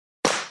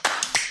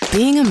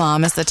Being a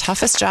mom is the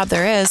toughest job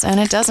there is, and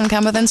it doesn't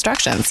come with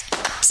instructions.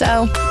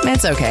 So,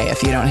 it's okay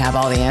if you don't have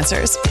all the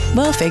answers.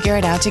 We'll figure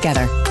it out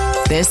together.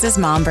 This is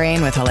Mom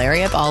Brain with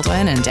Hilaria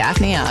Baldwin and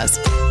Daphne Oz.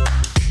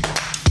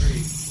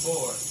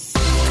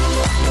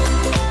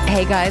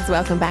 Hey guys,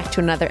 welcome back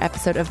to another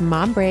episode of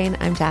Mom Brain.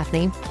 I'm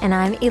Daphne. And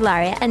I'm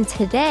Ilaria. And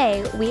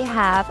today we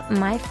have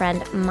my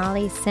friend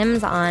Molly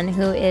Sims on,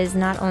 who is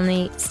not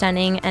only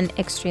stunning and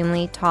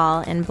extremely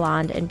tall and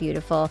blonde and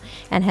beautiful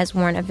and has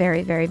worn a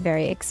very, very,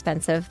 very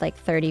expensive, like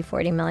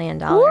 $30-40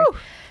 million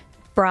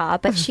bra,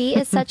 but she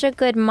is such a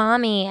good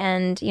mommy.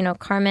 And, you know,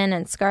 Carmen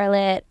and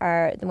Scarlett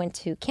went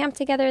to camp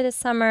together this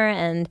summer,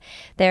 and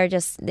they're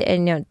just, you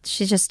know,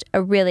 she's just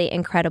a really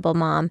incredible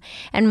mom.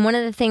 And one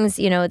of the things,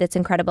 you know, that's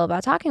incredible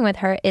about talking with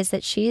her is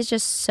that she's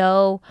just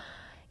so,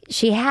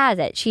 she has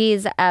it.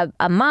 She's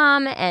a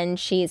mom, and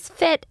she's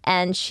fit,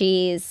 and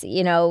she's,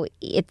 you know,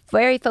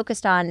 very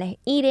focused on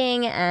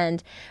eating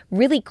and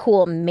really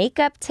cool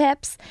makeup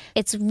tips.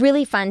 It's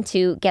really fun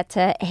to get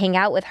to hang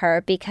out with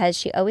her because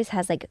she always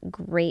has like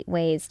great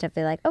ways to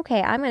be like,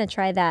 okay, I'm going to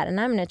try that, and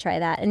I'm going to try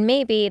that, and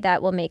maybe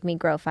that will make me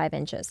grow 5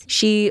 inches.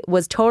 She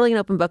was totally an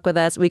open book with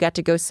us. We got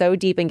to go so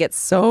deep and get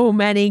so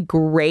many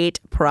great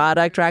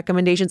product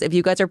recommendations. If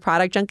you guys are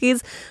product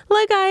junkies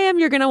like I am,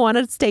 you're going to want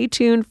to stay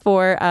tuned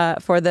for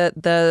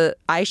the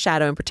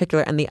eyeshadow in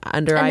particular and the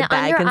under eye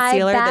bag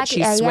concealer that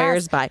she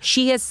swears by.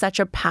 She has such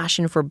a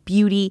passion for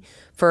beauty,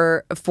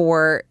 for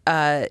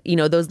you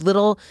know, those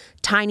little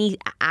tiny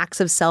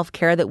acts of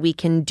self-care that we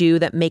can do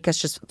that make us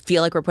just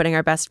feel like we're putting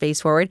our best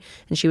face forward.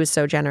 And she was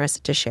so generous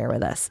to share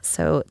with us.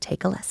 So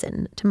take a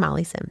lesson to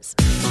Molly Sims.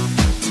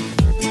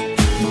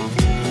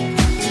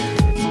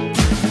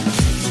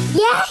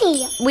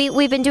 Yay!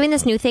 We've been doing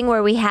this new thing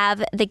where we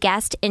have the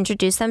guest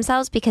introduce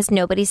themselves because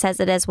nobody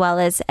says it as well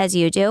as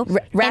you do.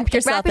 Wrap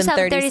yourself in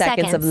 30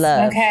 seconds of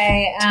love.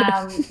 Okay.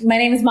 My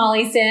name is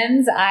Molly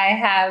Sims. I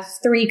have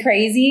 3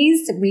 crazies.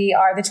 We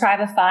are the tribe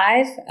of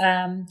 5.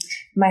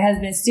 My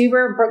husband is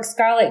Stuber, Brooke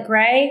Scarlett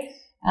Gray.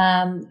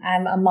 I'm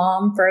a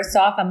mom. First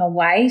off, I'm a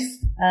wife.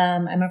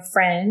 I'm a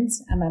friend.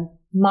 I'm a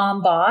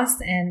mom boss,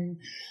 and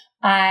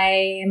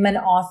I am an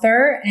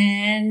author,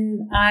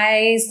 and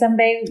I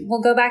someday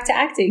will go back to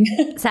acting.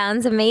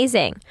 Sounds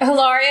amazing.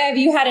 Hilaria, have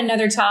you had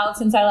another child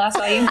since I last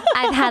saw you?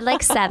 I've had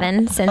like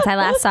 7 since I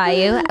last saw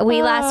you.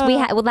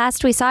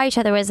 Last we saw each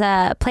other was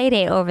a play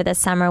date over the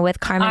summer with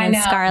Carmen and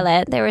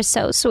Scarlett. They were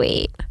so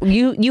sweet.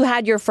 You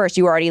had your first.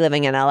 You were already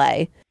living in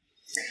LA.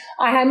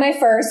 I had my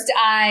first.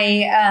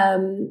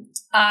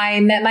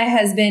 I met my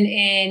husband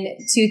in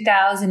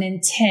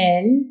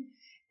 2010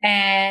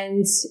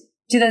 and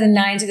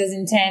 2009,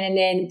 2010, and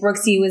then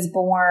Brooksy was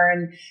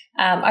born.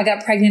 I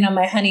got pregnant on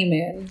my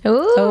honeymoon.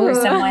 Ooh. For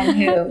someone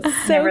who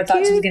never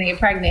thought she was going to get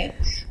pregnant.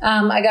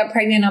 I got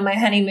pregnant on my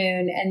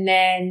honeymoon, and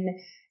then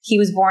he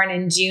was born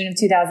in June of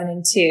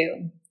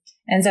 2002.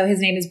 And so his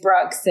name is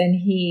Brooks, and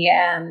he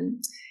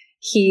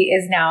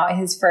is now in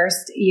his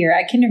first year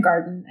at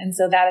kindergarten. And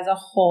so that is a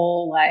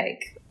whole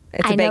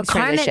it's a big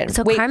transition.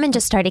 So Carmen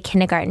just started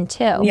kindergarten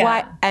too. Yeah.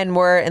 Why? And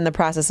we're in the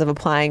process of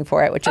applying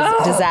for it, which is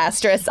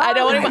disastrous. I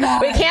don't want to.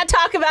 We can't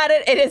talk about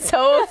it. It is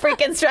so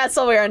freaking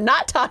stressful. We are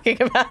not talking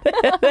about it.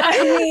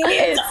 I mean,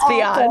 it's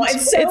beyond.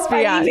 It's so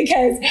funny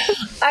because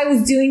I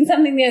was doing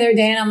something the other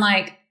day, and I'm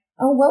like,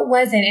 oh, what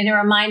was it? And it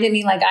reminded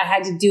me like I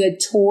had to do a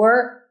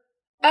tour.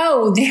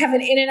 Oh, they have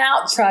an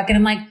In-N-Out truck, and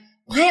I'm like,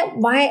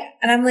 why?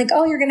 And I'm like,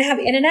 oh, you're going to have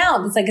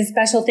In-N-Out. It's like a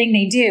special thing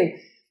they do.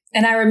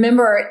 And I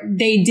remember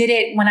they did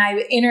it when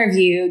I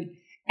interviewed,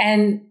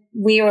 and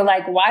we were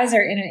like, why is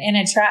there an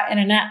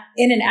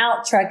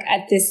In-N-Out truck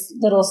at this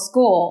little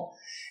school?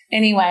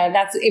 Anyway,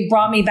 it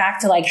brought me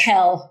back to like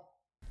hell.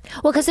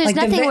 Well, because there's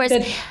nothing worse.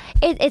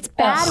 It's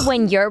bad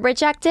when you're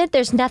rejected.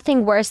 There's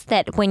nothing worse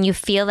than when you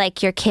feel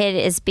like your kid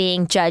is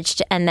being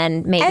judged and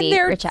then maybe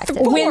rejected.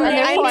 They're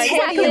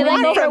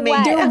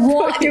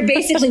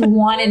basically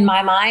one in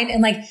my mind.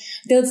 And like,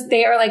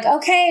 they are like,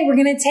 okay, we're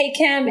going to take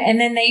him. And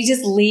then they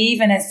just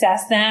leave and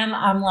assess them.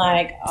 I'm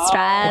like,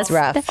 stress. It's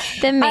rough.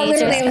 The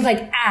major. It was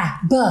like,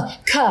 duh.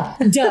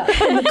 In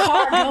the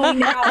car going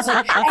down. I was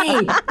like,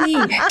 A,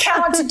 B,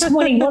 count to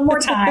 20 one more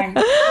time.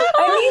 I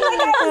mean,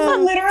 like, I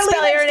was literally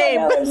spell your name.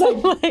 I was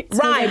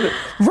like,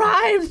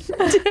 Rhyme.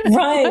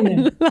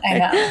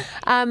 I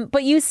know.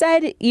 But you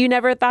said you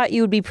never thought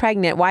you would be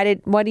pregnant.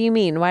 What do you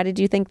mean? Why did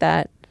you think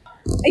that?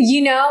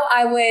 You know,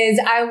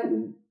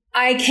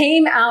 I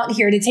came out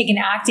here to take an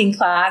acting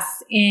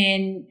class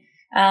in,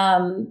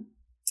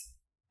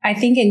 I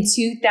think in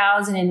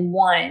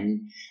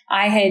 2001.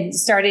 I had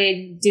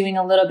started doing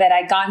a little bit.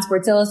 I'd gone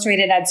Sports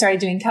Illustrated. I'd started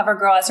doing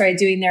CoverGirl. I started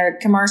doing their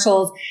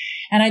commercials,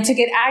 and I took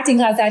an acting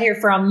class out here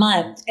for a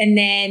month. And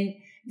then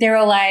they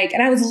were like,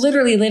 and I was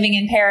literally living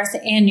in Paris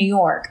and New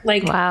York.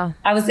 Like, wow.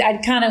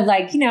 I'd kind of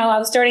like, you know, I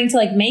was starting to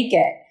like make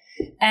it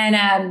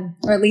and,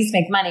 or at least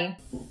make money.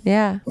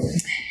 Yeah.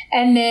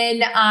 And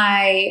then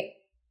I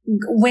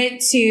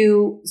went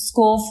to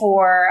school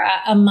for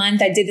a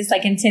month. I did this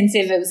like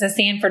intensive, it was a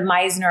Sanford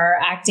Meisner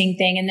acting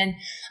thing. And then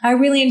I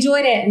really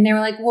enjoyed it. And they were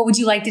like, well, would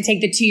you like to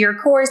take the 2-year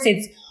course?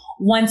 It's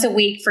once a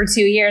week for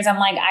 2 years. I'm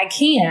like, I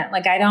can't,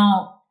 like, I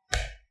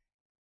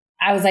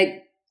was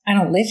like, I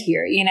don't live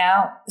here, you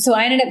know? So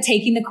I ended up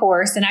taking the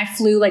course and I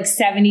flew like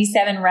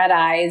 77 red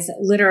eyes.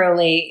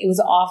 Literally, it was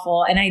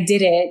awful. And I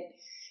did it.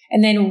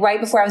 And then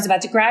right before I was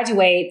about to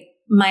graduate,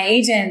 my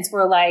agents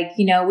were like,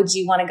 you know, would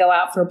you want to go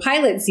out for a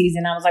pilot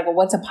season? I was like, well,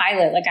 what's a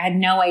pilot? Like, I had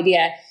no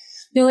idea.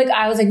 They're like,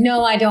 I was like,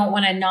 no, I don't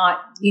want to not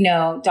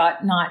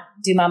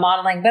do my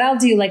modeling, but I'll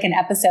do like an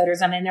episode or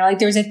something. And they're like,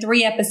 there's a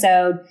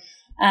 3-episode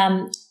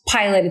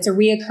pilot. It's a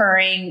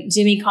reoccurring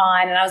Jimmy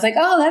Con. And I was like,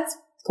 oh, that's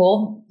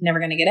cool. Never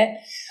going to get it.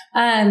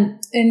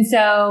 And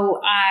so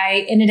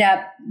I ended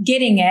up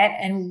getting it.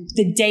 And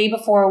the day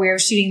before we were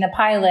shooting the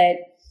pilot,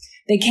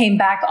 they came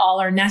back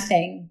all or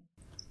nothing.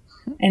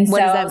 And so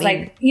I was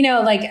like, you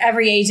know, like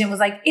every agent was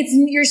like,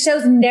 your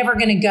show's never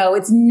going to go.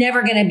 It's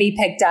never going to be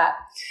picked up.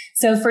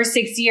 So for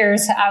 6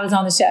 years, I was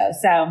on the show.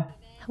 So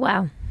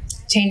wow,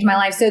 changed my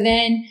life. So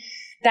then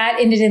that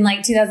ended in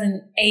like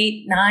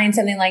 2008, 9,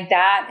 something like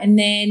that. And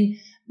then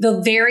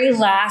the very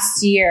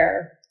last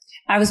year,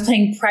 I was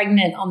playing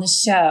pregnant on the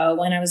show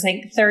when I was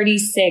like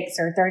 36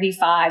 or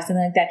 35, something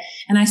like that.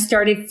 And I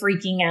started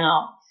freaking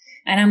out.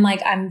 And I'm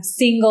like, I'm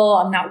single.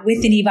 I'm not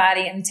with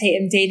anybody. I'm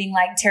dating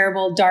like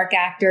terrible dark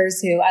actors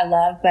who I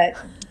love, but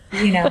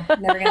you know,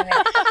 I'm never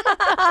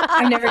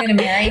going to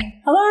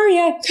marry. How are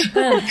you?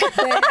 But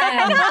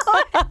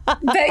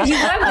you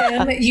love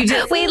them.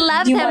 We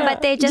love them,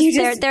 but they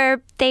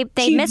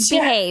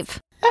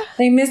misbehave.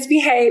 They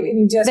misbehave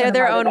and they're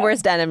their own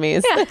worst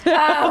enemies.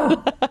 Yeah.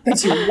 Oh,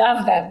 but you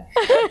love them.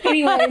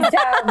 Anyways,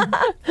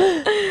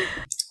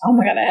 oh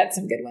my God, I had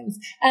some good ones.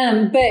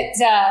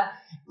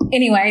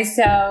 Anyway,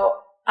 so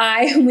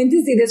I went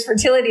to see this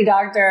fertility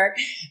doctor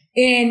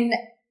in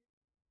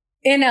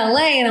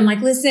LA, and I'm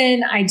like,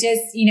 listen, I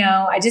just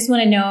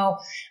want to know,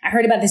 I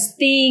heard about this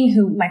thing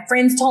who my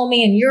friends told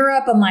me in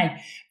Europe. I'm like,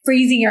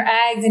 freezing your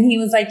eggs. And he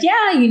was like,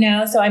 yeah, you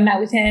know, so I met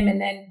with him. And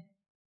then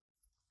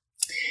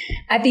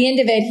at the end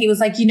of it, he was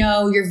like, you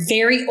know, you're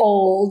very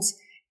old.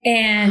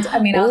 And I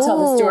mean, I'll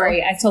tell the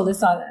story. I told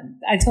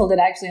it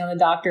actually on the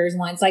doctors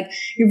once, like,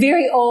 you're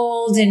very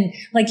old and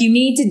like, you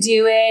need to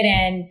do it.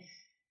 And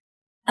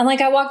I'm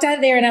like, I walked out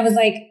of there and I was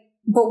like,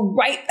 but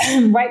right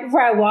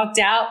before I walked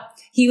out,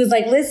 he was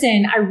like,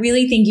 listen, I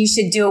really think you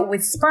should do it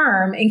with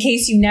sperm in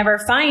case you never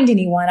find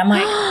anyone. I'm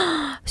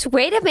like, it's a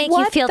way to make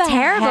you feel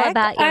terrible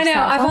about yourself. I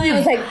know. I finally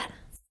was like,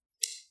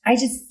 I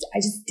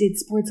just did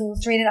Sports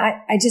Illustrated.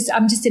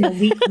 I'm just in a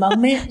weak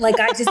moment. Like,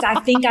 I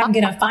think I'm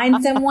going to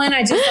find someone.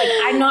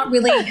 I'm not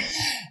really.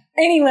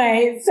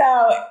 Anyway,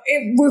 so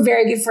we're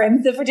very good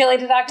friends, the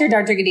fertility doctor,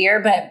 Dr.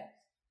 Gadir. But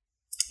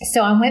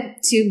so I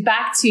went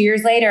back 2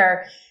 years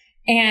later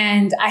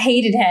and I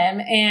hated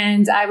him.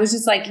 And I was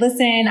just like,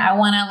 listen, I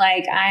want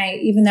to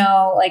even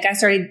though I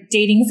started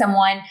dating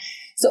someone.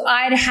 So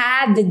I'd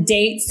had the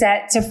date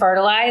set to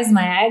fertilize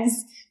my eggs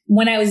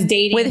when I was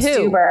dating with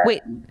who? Stuber.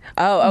 Wait.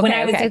 Oh, okay. When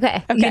I was,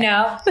 okay. You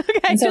know,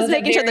 okay. So Just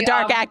making sure the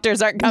dark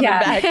actors aren't coming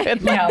back.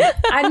 No,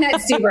 I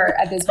met Stuber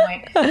at this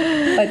point,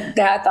 but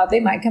I thought they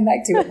might come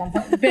back too at one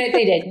point, but they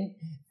didn't.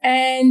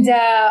 And,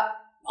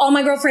 all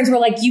my girlfriends were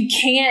like, you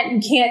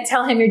can't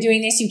tell him you're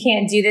doing this. You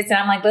can't do this. And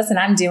I'm like, listen,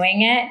 I'm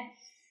doing it.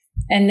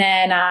 And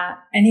then,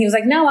 and he was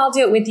like, no, I'll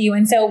do it with you.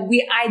 And so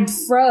I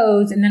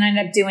froze, and then I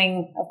ended up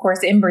doing, of course,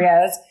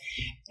 embryos.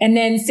 And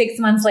then 6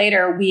 months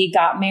later, we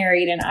got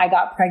married and I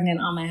got pregnant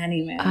on my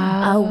honeymoon.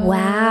 Oh,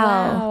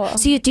 wow.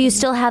 So do you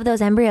still have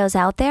those embryos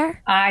out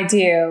there? I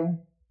do.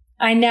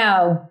 I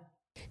know.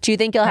 Do you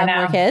think you'll have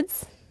more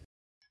kids?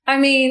 I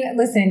mean,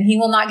 listen, he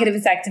will not get a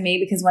vasectomy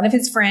because one of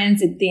his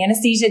friends, the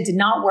anesthesia did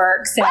not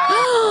work. So,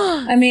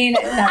 I mean,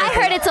 I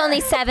heard it's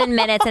only 7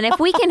 minutes. And if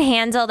we can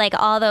handle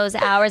all those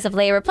hours of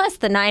labor, plus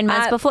the 9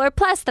 months before,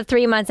 plus the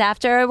 3 months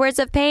afterwards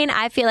of pain,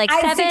 I feel like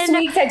 7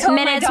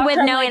 minutes with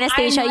no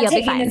anesthesia, you'll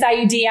be fine. I'm not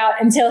taking this IUD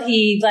out until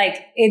he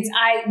until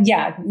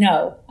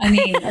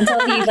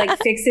he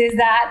fixes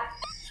that.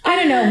 I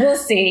don't know. We'll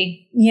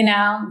see, you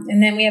know?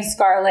 And then we have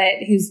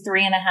Scarlett, who's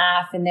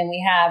 3.5. And then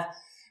we have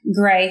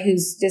Gray,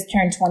 who's just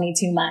turned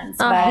 22 months.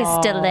 Oh,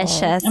 he's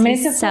delicious. I mean,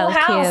 it's a full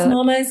house, cute.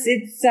 Mamas.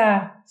 It's,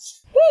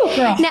 woo,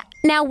 girl.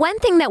 Now, one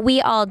thing that we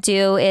all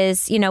do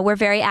is, you know, we're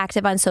very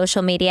active on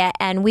social media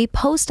and we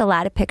post a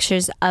lot of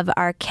pictures of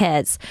our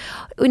kids.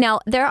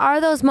 Now, there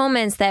are those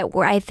moments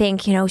where I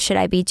think, you know, should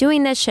I be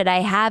doing this? Should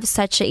I have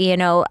such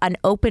an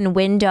open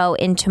window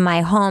into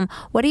my home?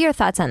 What are your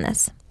thoughts on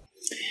this?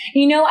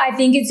 You know, I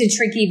think it's a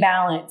tricky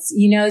balance.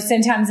 You know,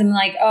 sometimes I'm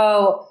like,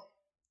 oh,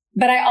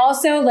 but I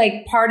also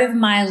part of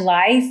my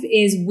life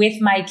is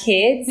with my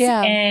kids.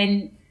 Yeah.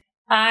 And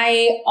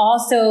I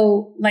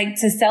also like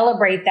to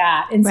celebrate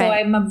that. And so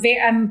I'm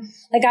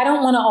I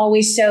don't want to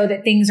always show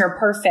that things are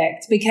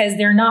perfect because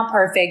they're not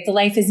perfect. The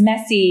life is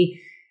messy.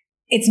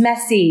 It's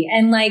messy.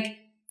 And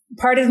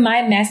part of my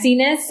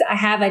messiness, I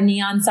have a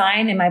neon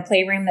sign in my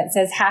playroom that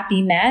says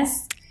happy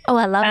mess. Oh,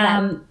 I love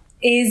that.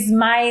 Is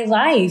my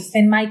life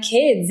and my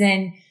kids.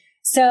 And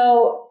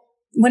so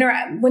when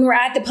we're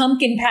at the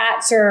pumpkin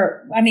patch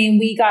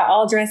we got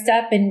all dressed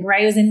up and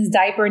Gray was in his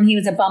diaper and he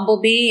was a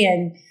bumblebee.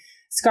 And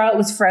Scarlett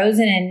was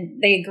frozen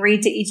and they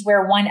agreed to each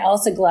wear one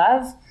Elsa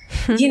glove,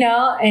 you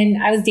know,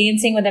 and I was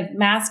dancing with a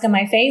mask on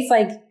my face.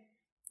 Like,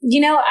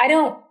 you know, I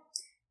don't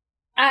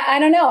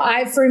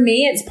know. For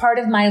me, it's part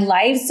of my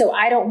life. So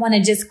I don't want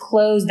to just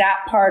close that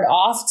part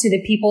off to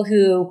the people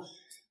who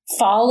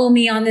follow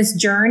me on this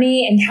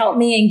journey and help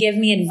me and give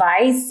me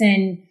advice.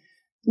 And,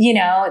 you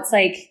know, it's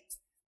like,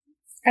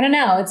 I don't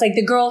know. It's like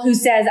the girl who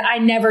says, I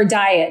never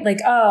diet. Like,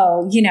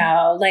 oh, you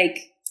know, like,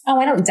 oh,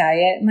 I don't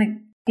diet. I'm like,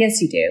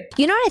 yes, you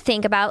do. You know what I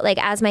think about, like,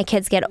 as my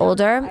kids get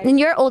older, and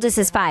your oldest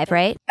is 5,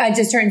 right? I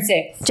just turned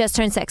 6. Just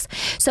turned 6.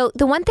 So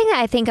the one thing that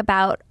I think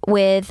about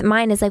with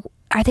mine is like,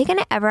 are they going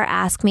to ever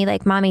ask me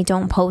like, Mommy,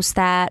 don't post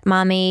that.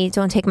 Mommy,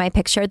 don't take my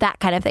picture, that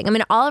kind of thing. I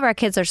mean, all of our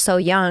kids are so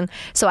young,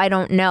 so I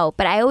don't know.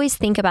 But I always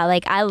think about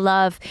like, I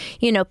love,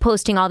 you know,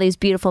 posting all these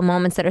beautiful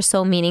moments that are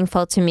so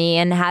meaningful to me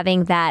and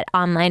having that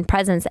online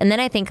presence. And then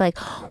I think like,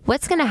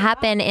 what's going to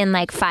happen in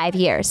like 5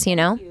 years, you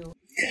know?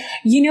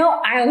 You know,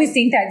 I always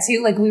think that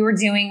too. Like we were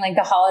doing like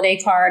the holiday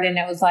card and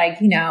it was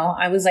like, you know,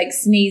 I was like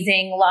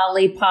sneezing,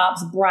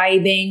 lollipops,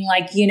 bribing,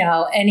 like, you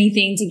know,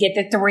 anything to get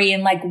the 3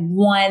 in like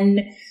one,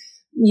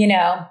 you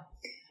know,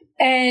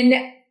 and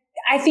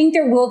I think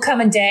there will come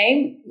a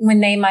day when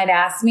they might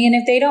ask me. And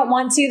if they don't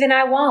want to, then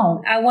I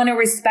won't. I want to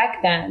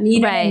respect them. You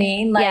know what I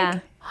mean? Like, yeah.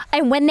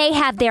 And when they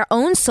have their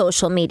own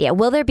social media,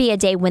 will there be a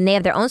day when they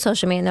have their own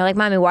social media and they're like,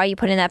 Mommy, why are you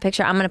putting that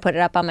picture? I'm going to put it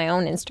up on my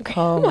own Instagram.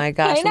 Oh my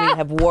gosh, we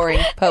have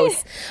warring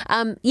posts.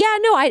 But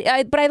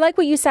I like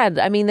what you said.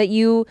 I mean, that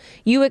you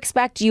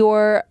expect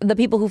the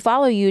people who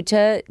follow you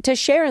to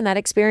share in that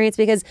experience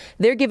because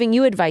they're giving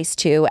you advice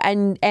too,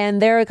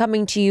 and they're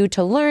coming to you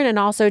to learn and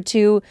also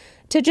to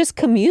just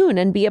commune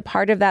and be a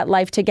part of that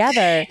life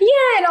together.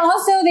 Yeah. And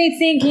also they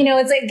think, you know,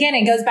 it's like, again,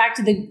 it goes back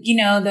to the, you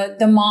know,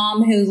 the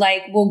mom who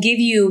like will give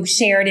you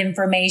shared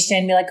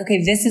information, be like,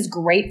 okay, this is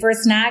great for a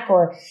snack,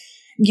 or,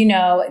 you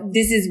know,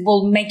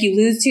 will make you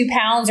lose 2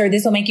 pounds, or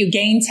this will make you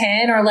gain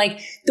 10, or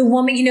like the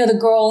woman, you know, the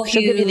girl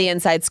she'll give you the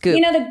inside scoop.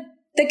 You know,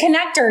 the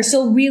connector,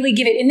 she'll really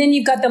give it. And then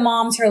you've got the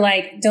moms who are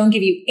like, don't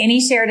give you any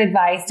shared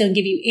advice. Don't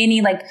give you any,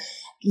 like,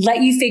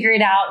 let you figure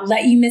it out.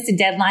 Let you miss a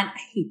deadline. I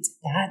hate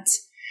that.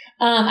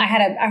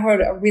 I heard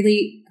a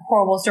really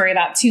horrible story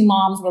about 2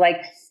 moms were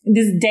like,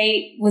 this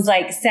date was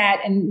like set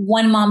and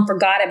one mom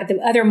forgot it, but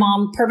the other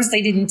mom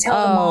purposely didn't tell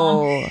the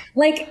mom.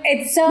 Like,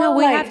 it's so, no,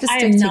 we like, have to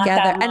stick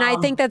together. And I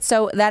think that's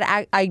so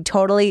that I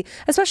totally,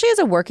 especially as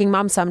a working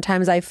mom,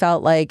 sometimes I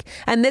felt like,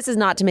 and this is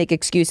not to make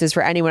excuses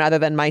for anyone other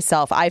than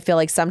myself. I feel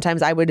like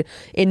sometimes I would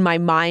in my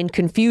mind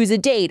confuse a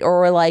date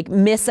or like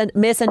miss a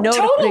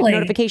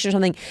notification or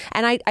something.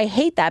 And I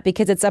hate that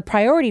because it's a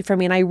priority for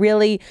me. And I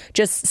really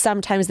just,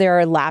 sometimes there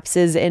are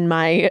lapses in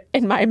my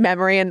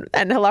memory, and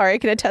Hilaria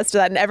can attest to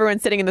that. And everyone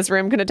sitting in this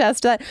room can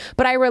attest to that.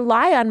 But I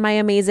rely on my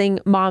amazing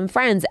mom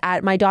friends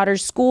at my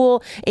daughter's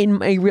school, in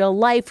my real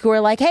life, who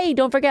are like, hey,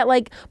 don't forget,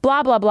 like,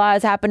 blah, blah, blah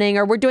is happening,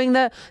 or we're doing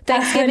the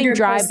Thanksgiving 100%.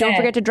 Drive. Don't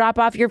forget to drop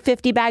off your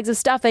 50 bags of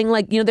stuffing.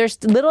 Like, you know,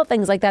 there's little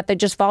things like that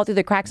just fall through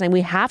the cracks, and we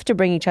have to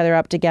bring each other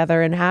up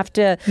together and have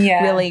to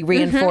really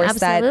reinforce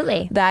that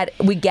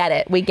we get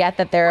it. We get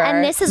that there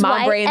are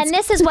mom brains. And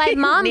this is why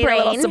mom need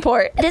brain a little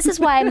support. This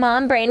is why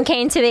mom brain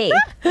came to be.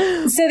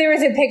 So there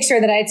was a picture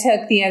that I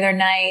took the other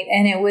night,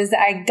 and it was,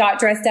 I got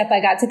dressed up.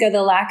 I got to go to the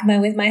LACMA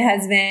with my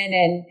husband,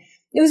 and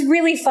it was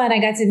really fun. I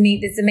got to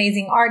meet this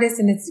amazing artist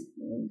and this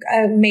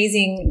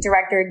amazing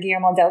director,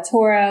 Guillermo del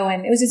Toro.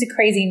 And it was just a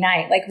crazy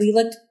night. Like, we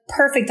looked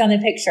perfect on the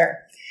picture.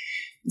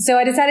 So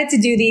I decided to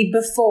do the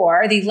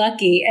before, the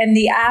lucky, and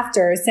the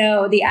after.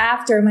 So the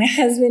after, my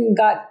husband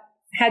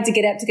had to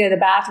get up to go to the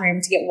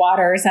bathroom to get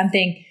water or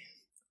something.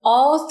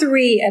 All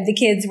 3 of the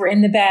kids were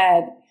in the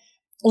bed,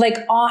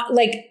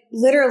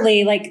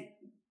 literally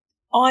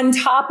on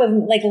top of,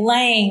 like,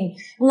 laying.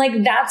 I'm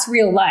like, that's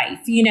real life,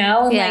 you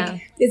know? And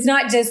like, it's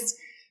not just,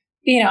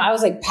 you know, I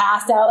was like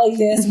passed out like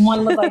this.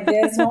 One was like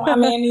this. I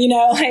mean, you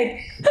know,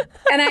 like,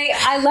 and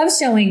I love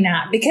showing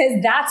that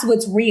because that's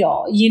what's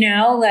real, you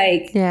know?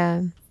 Like,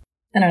 yeah,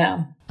 I don't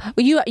know.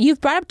 Well,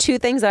 you've brought up 2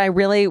 things that I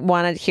really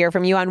want to hear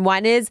from you on.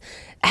 One is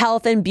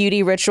health and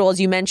beauty rituals.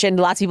 You mentioned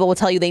lots of people will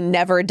tell you they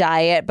never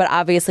diet, but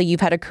obviously you've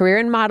had a career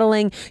in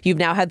modeling. You've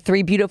now had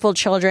 3 beautiful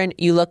children.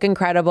 You look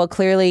incredible.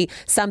 Clearly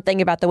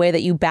something about the way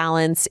that you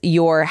balance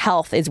your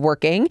health is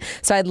working.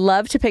 So I'd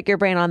love to pick your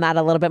brain on that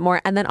a little bit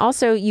more. And then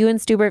also, you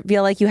and Stubert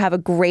feel like you have a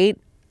great,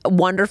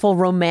 wonderful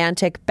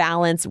romantic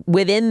balance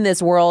within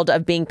this world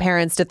of being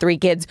parents to 3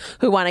 kids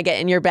who want to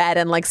get in your bed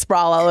and like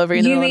sprawl all over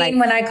you. You mean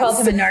when I called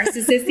him a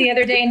narcissist the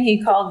other day and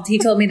he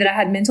told me that I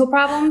had mental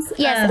problems?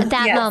 Yes,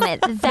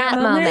 that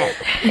moment.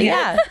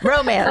 Yeah,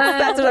 romance.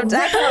 That's what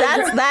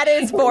that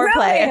is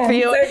foreplay.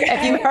 Romance.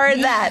 If you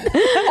heard that.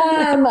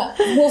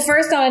 Well,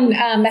 first on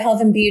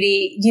health and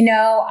beauty, you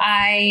know,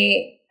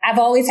 I've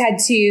always had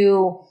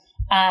to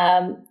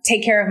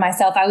take care of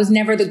myself. I was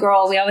never the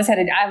girl. I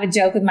have a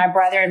joke with my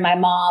brother and my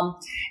mom,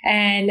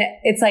 and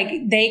it's like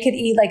they could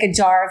eat like a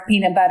jar of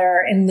peanut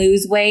butter and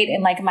lose weight.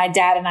 And like my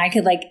dad and I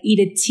could like eat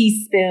a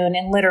teaspoon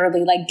and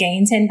literally like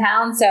gain 10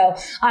 pounds. So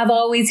I've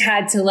always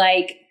had to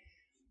like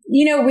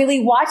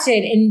really watch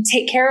it and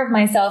take care of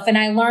myself. And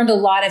I learned a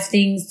lot of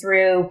things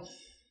through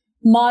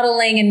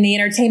modeling in the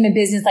entertainment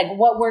business, like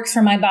what works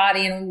for my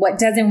body and what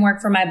doesn't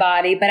work for my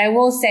body. But I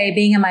will say,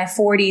 being in my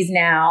 40s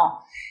now,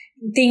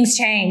 things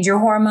change. Your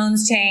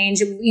hormones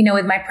change.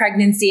 With my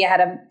pregnancy, I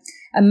had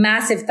a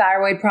massive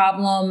thyroid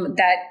problem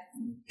that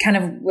kind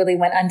of really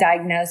went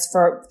undiagnosed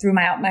through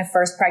my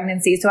first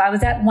pregnancy. So I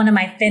was at one of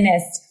my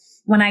thinnest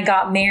when I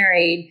got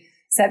married,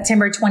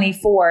 September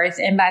 24th.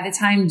 And by the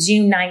time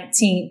June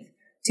 19th,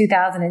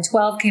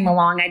 2012 came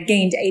along, I'd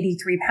gained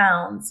 83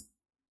 pounds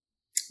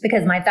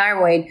because my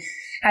thyroid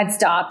had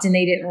stopped and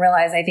they didn't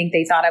realize. I think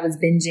they thought I was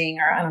binging,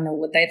 or I don't know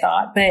what they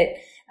thought. But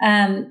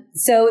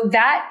so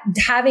that,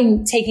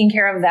 taken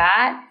care of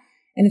that,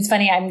 and it's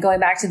funny, I'm going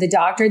back to the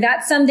doctor.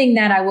 That's something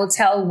that I will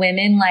tell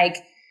women, like,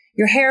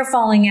 your hair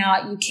falling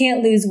out, you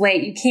can't lose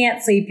weight, you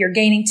can't sleep, you're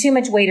gaining too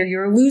much weight or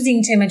you're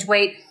losing too much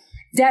weight.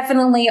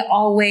 Definitely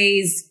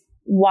always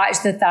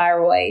watch the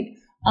thyroid.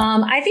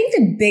 I think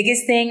the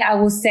biggest thing I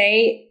will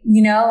say,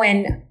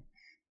 and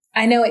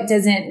I know it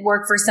doesn't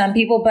work for some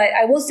people, but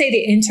I will say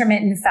the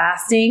intermittent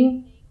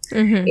fasting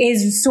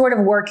is sort of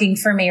working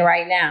for me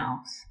right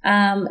now.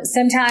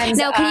 Sometimes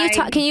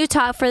can you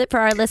talk for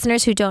our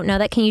listeners who don't know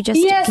that? Can you just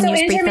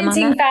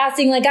intermittent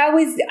fasting, like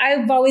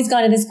I've always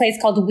gone to this place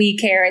called We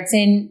Care. It's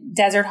in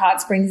Desert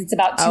Hot Springs. It's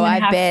about 3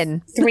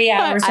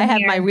 hours from I have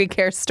here. my We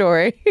Care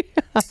story.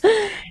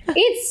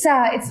 It's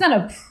not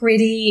a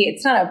pretty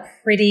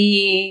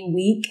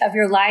week of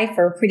your life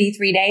or a pretty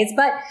 3 days,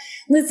 but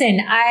listen,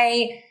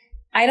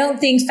 I don't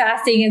think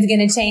fasting is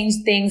going to change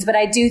things, but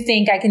I do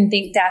think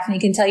Daphne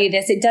can tell you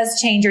this. It does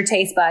change your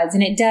taste buds,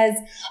 and it does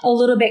a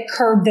little bit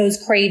curb those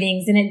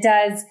cravings. And it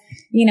does,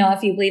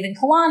 if you believe in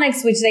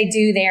colonics, which they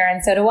do there,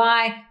 and so do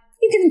I,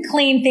 you can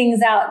clean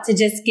things out to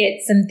just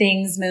get some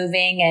things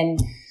moving and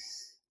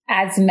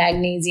add some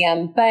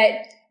magnesium. But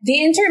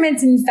the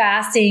intermittent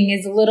fasting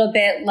is a little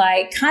bit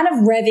like kind of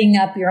revving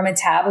up your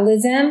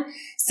metabolism.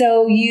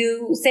 So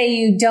you say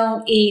you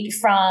don't eat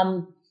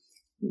from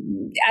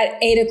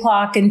at 8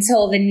 o'clock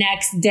until the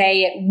next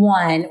day at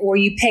 1, or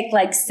you pick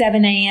like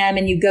 7 a.m.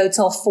 and you go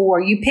till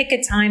 4. You pick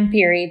a time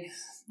period.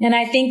 And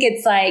I think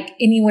it's like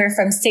anywhere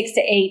from 6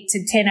 to 8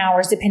 to 10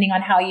 hours, depending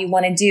on how you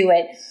want to do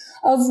it,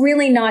 of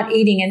really not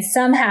eating. And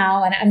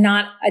somehow, and I'm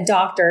not a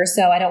doctor,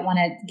 so I don't want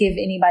to give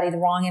anybody the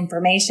wrong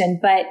information,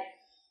 but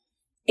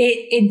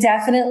it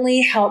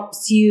definitely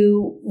helps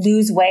you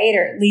lose weight,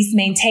 or at least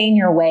maintain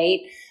your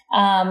weight.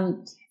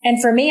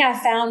 And for me, I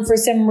found for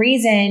some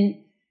reason,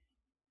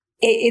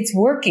 it's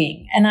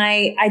working. And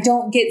I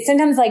don't get,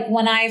 sometimes like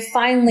when I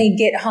finally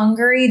get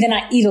hungry, then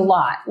I eat a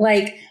lot.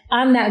 Like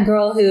I'm that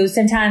girl who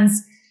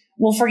sometimes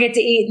will forget to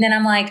eat. And then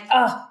I'm like,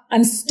 oh,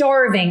 I'm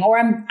starving, or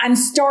I'm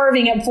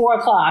starving at 4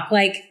 o'clock.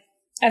 Like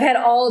I've had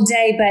all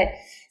day, but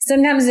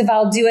sometimes if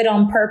I'll do it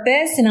on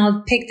purpose and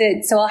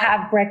so I'll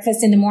have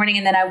breakfast in the morning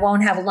and then I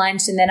won't have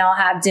lunch and then I'll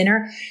have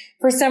dinner.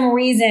 For some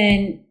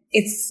reason,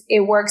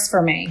 it works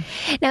for me.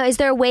 Now, is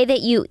there a way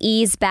that you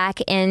ease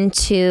back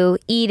into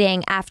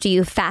eating after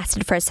you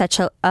fasted for such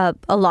a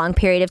long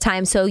period of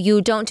time, so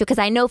you don't do, because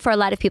I know for a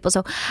lot of people,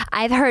 so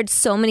I've heard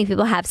so many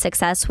people have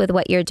success with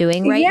what you're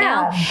doing right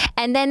now.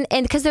 And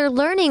because they're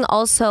learning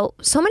also,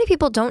 so many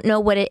people don't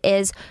know what it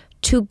is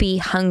to be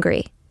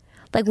hungry.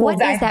 Like,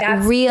 what is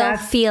that real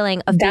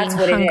feeling of being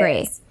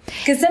hungry?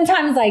 Because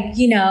sometimes, like,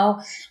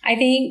 I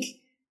think,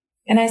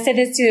 and I said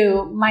this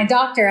to my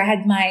doctor, I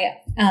had my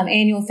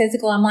annual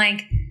physical. I'm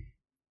like,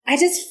 I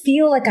just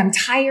feel like I'm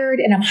tired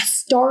and I'm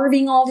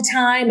starving all the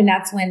time. And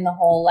that's when the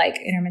whole like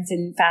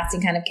intermittent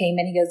fasting kind of came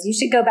in. He goes, you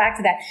should go back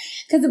to that.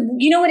 Because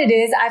you know what it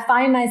is? I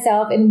find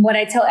myself, and what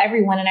I tell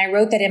everyone, and I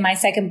wrote that in my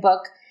second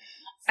book,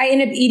 I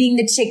end up eating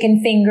the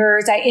chicken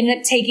fingers. I end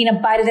up taking a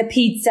bite of the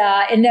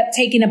pizza, end up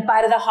taking a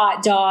bite of the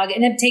hot dog,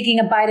 end up taking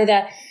a bite of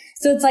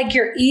so it's like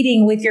you're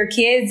eating with your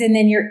kids and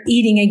then you're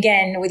eating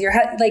again with your,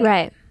 like,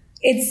 right.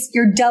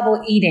 You're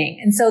double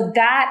eating. And so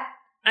that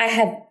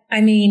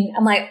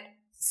I'm like,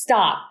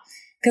 stop.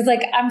 Cause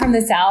like I'm from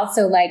the South.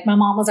 So like my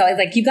mom was always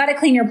like, you got to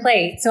clean your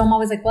plate. So I'm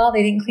always like, well,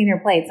 they didn't clean their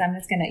plates. I'm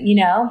just going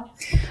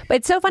to, But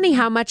it's so funny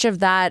how much of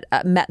that,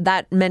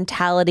 that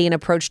mentality and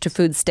approach to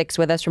food sticks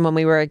with us from when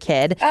we were a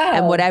kid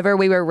and whatever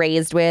we were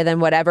raised with and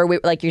whatever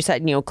like you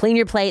said, clean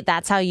your plate.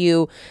 That's how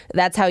you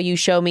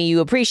show me you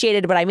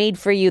appreciated what I made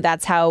for you.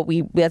 That's how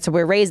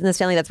we're raised in this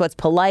family. That's what's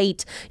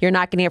polite. You're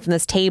not going to eat from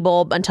this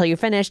table until you're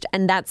finished.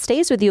 And that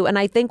stays with you. And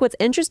I think what's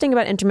interesting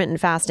about intermittent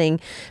fasting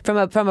from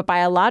a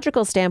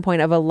biological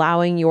standpoint of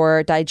allowing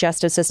your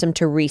digestive system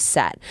to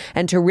reset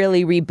and to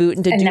really reboot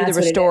and to do the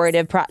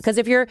restorative because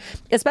if you're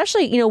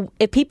especially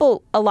if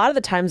people a lot of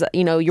the times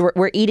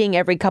we're eating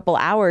every couple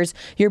hours,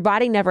 your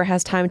body never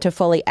has time to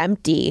fully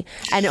empty,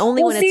 and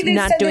only when it's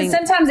not doing.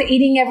 Sometimes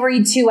eating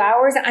every 2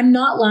 hours, I'm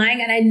not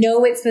lying, and I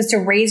know it's supposed to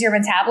raise your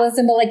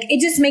metabolism, but like it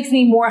just makes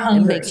me more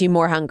hungry. It makes you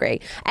more hungry,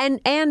 and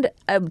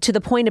to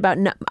the point about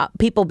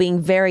people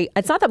being very.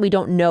 It's not that we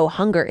don't know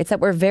hunger; it's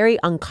that we're very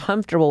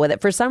uncomfortable with it.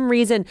 For some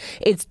reason,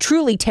 it's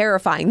truly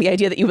terrifying. The idea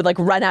idea that you would like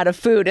run out of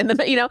food and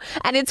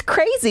it's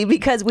crazy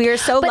because we are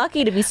so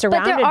lucky to be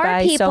surrounded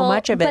by so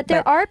much of it. But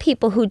there are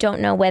people who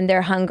don't know when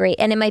they're hungry,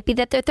 and it might be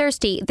that they're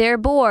thirsty, they're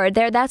bored.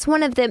 That's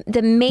one of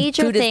the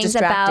major things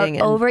about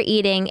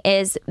overeating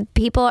is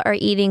people are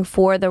eating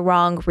for the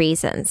wrong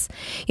reasons.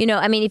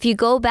 I mean, if you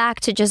go back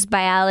to just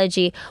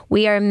biology,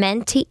 we are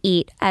meant to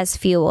eat as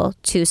fuel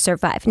to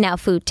survive. Now,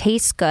 food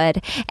tastes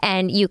good,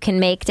 and you can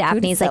make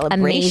Daphne's like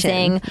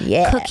amazing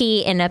cookie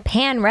in a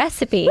pan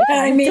recipe.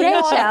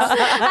 Today's show.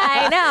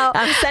 I know.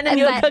 I'm sending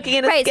you a cookie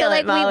in a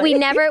skillet, so like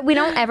we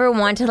don't ever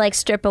want to like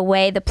strip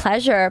away the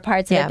pleasure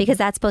parts of it because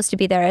that's supposed to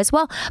be there as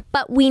well.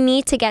 But we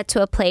need to get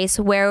to a place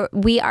where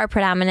we are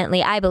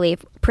predominantly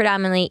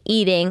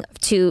eating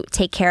to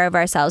take care of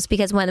ourselves,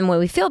 because when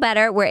we feel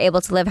better, we're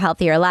able to live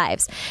healthier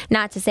lives.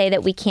 Not to say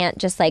that we can't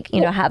just like,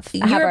 have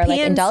our like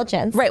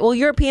indulgence. Right. Well,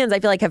 Europeans, I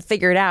feel like, have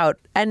figured out,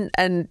 and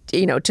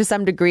to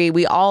some degree,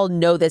 we all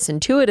know this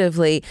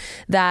intuitively,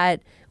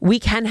 that we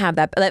can have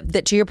that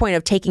to your point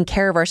of taking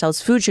care of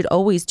ourselves. Food should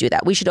always do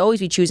that. We should always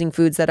be choosing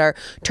foods that are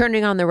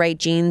turning on the right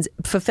genes,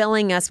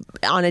 fulfilling us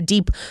on a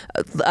deep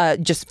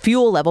just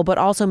fuel level, but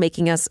also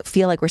making us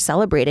feel like we're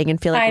celebrating and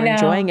feel like we're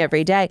enjoying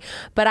every day.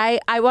 But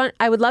I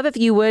would love if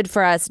you would,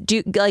 for us,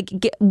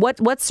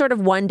 what's sort of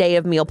one day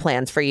of meal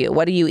plans for you?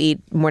 What do you eat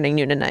morning,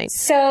 noon, and night?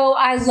 So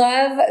I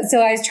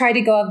tried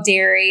to go off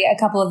dairy a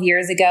couple of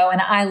years ago,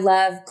 and I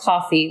love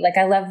coffee. Like,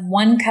 I love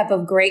 1 cup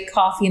of great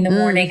coffee in the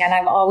morning, and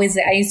I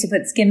used to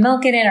put skim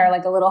milk in it, or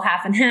like a little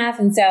half and half.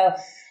 And so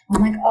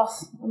I'm like,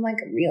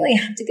 I really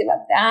have to give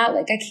up that.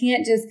 Like, I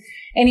can't just,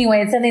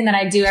 anyway, it's something that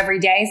I do every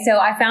day. So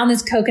I found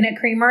this coconut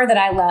creamer that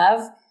I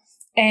love.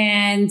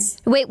 And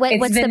what's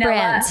the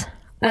brand?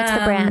 What's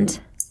the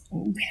brand?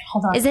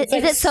 Hold on. Is it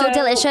so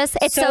delicious?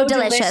 It's so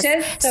delicious.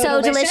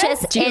 So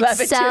delicious.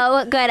 It's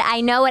so good.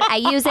 I know it. I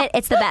use it.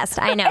 It's the best.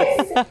 I know.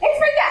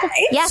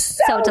 It's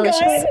so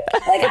delicious.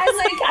 Like,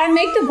 I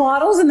make the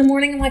bottles in the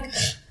morning. I'm like,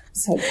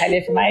 so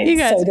excited for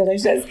so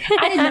delicious.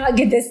 I did not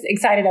get this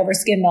excited over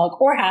skim milk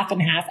or half and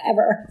half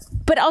ever.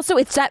 But also,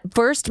 it's that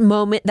first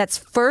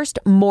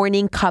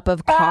morning cup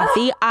of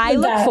coffee. I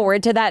look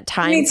forward to that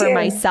time for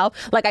myself.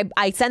 Like,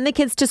 I send the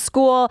kids to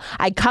school.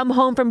 I come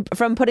home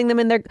from putting them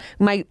in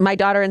my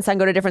daughter and son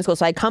go to different schools.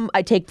 So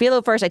I take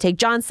Philo first. I take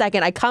John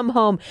second. I come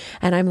home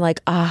and I'm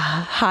like,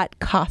 hot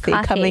coffee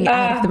coming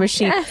out of the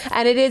machine. Yes.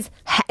 And it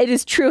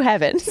is true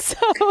heaven. So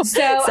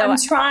I'm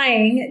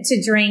trying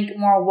to drink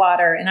more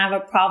water, and I have a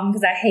problem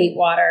because I hate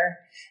water.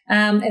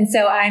 And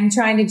so I'm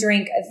trying to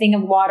drink a thing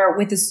of water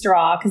with a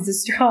straw, because the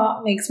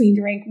straw makes me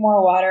drink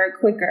more water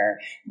quicker.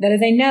 That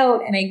is a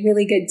note and a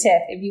really good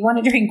tip. If you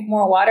want to drink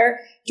more water,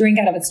 drink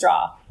out of a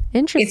straw.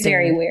 Interesting. It's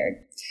very weird.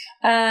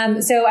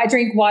 So I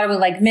drink water with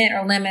like mint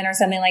or lemon or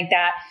something like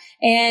that.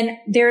 And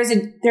there's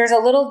a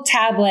little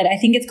tablet. I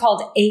think it's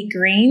called 8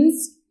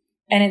 Greens.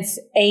 And it's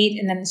 8,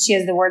 and then she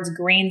has the words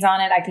greens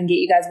on it. I can get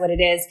you guys what it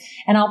is.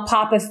 And I'll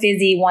pop a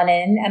fizzy one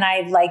in, and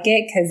I like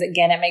it because,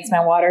 again, it makes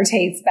my water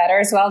taste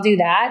better. So I'll do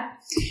that.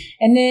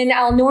 And then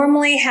I'll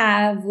normally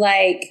have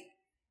like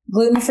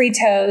gluten-free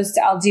toast.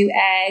 I'll do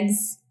eggs.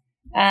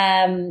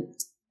 And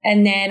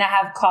then I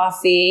have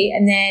coffee.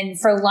 And then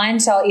for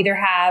lunch, I'll either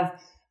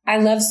I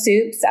love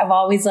soups. I've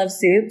always loved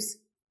soups.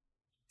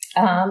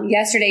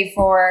 Yesterday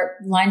for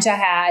lunch, I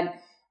had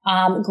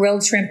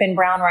grilled shrimp and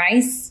brown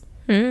rice.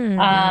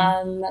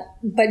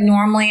 But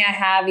normally I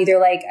have either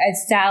like a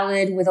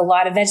salad with a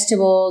lot of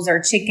vegetables or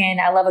chicken.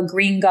 I love a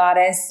green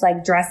goddess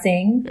like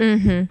dressing.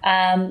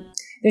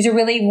 There's a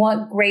really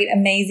great,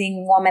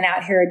 amazing woman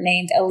out here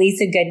named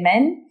Elisa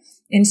Goodman,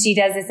 and she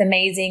does this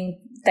amazing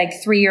like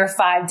 3 or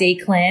 5 day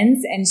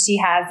cleanse, and she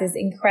has this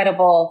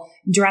incredible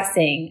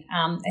dressing.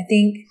 I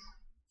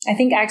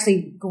think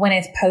actually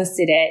Gwyneth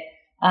posted it.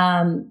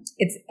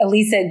 It's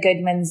Elisa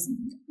Goodman's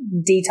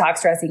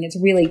detox dressing. It's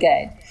really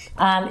good.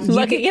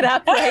 Looking it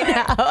up right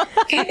now.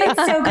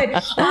 It's so good.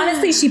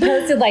 Honestly, she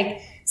posted like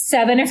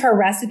 7 of her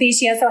recipes.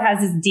 She also has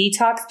this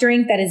detox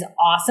drink that is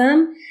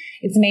awesome.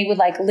 It's made with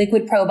like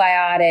liquid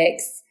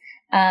probiotics,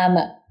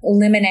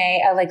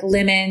 lemonade, like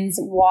lemons,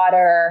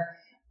 water.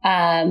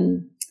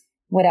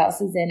 What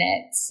else is in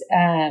it?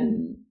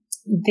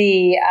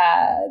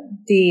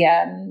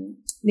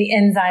 The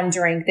enzyme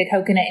drink, the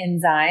coconut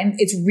enzyme.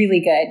 It's really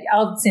good.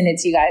 I'll send it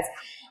to you guys.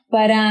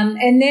 But,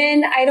 and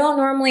then I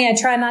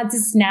try not to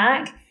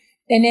snack,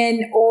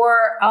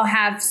 or I'll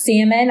have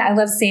salmon. I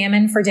love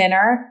salmon for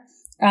dinner.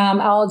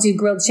 I'll do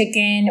grilled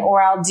chicken,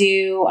 or I'll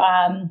do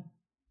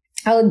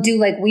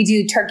like, we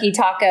do turkey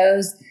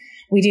tacos.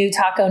 We do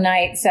taco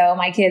night. So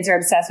my kids are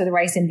obsessed with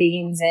rice and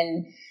beans,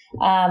 and,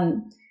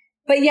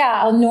 but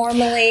yeah, I'll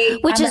normally,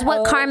 which is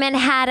what Carmen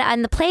had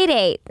on the play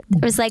date.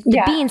 It was like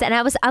the beans, and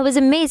I was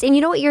amazed. And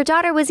you know what your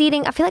daughter was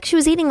eating? I feel like she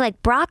was eating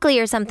like broccoli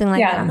or something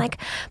like that. I'm like,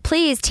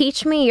 please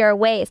teach me your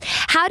ways.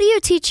 How do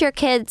you teach your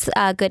kids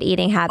good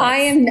eating habits?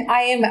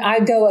 I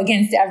go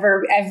against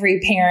every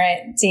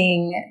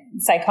parenting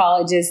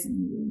psychologist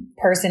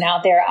person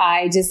out there.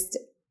 I'm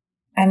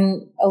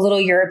a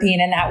little European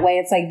in that way.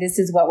 It's like, this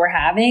is what we're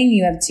having.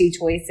 You have 2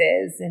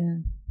 choices,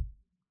 and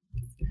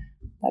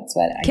That's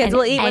what kids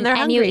will eat when they're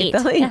hungry. You eat.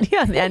 They'll eat.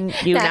 Yeah. And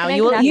you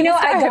will. You know,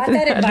 I got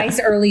that advice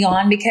early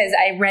on because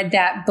I read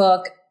that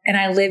book and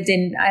I lived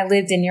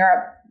in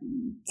Europe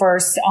for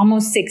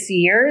almost 6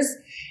 years.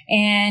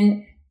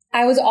 And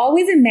I was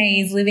always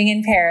amazed living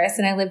in Paris,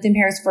 and I lived in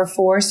Paris for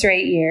 4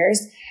 straight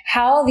years,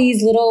 how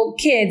these little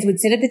kids would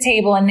sit at the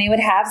table and they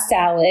would have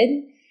salad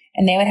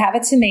and they would have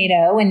a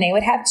tomato and they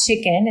would have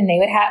chicken and they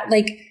would have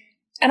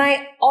and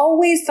I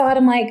always thought,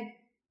 I'm like,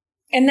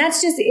 and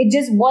it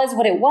just was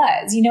what it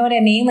was. You know what I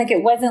mean? Like,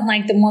 it wasn't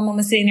like the woman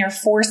was sitting there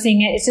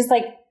forcing it. It's just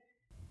like,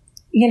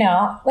 you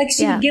know, like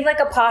she would give like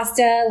a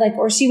pasta,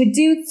 or she would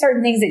do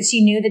certain things that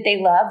she knew that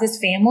they loved, this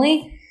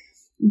family.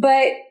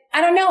 But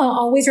I don't know. I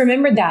always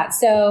remembered that.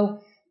 So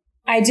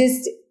I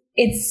just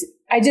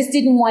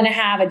didn't want to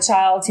have a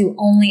child who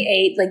only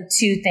ate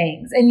 2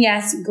 things. And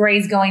yes,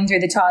 Gray's going through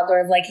the toddler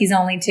of he's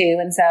only 2.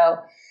 And so,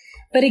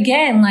 but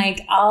again,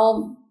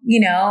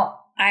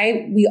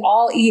 we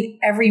all eat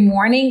every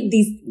morning.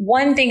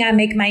 One thing I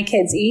make my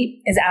kids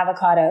eat is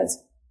avocados.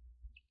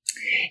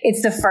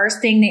 It's the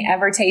first thing they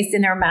ever taste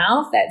in their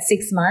mouth at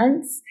 6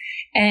 months.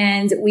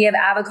 And we have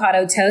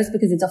avocado toast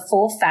because it's a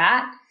full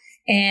fat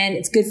and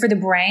it's good for the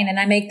brain. And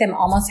I make them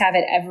almost have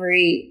it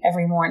every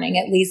morning,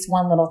 at least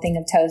one little thing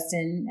of toast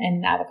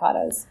and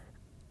avocados.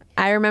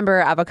 I remember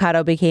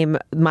avocado became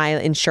my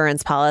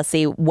insurance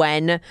policy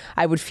when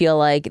I would feel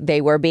like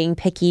they were being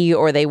picky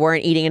or they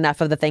weren't eating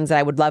enough of the things that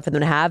I would love for them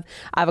to have.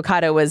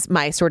 Avocado was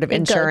my sort of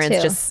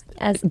insurance. Just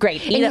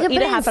great. Eat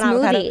a half an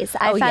avocado.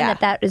 I find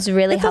that is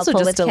really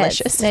helpful with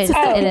delicious. Kids.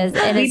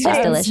 It is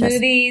just delicious.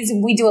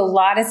 Smoothies. We do a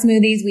lot of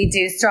smoothies. We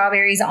do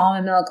strawberries,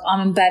 almond milk,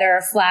 almond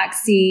butter,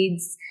 flax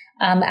seeds,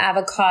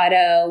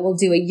 avocado. We'll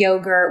do a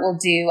yogurt.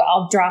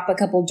 I'll drop a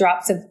couple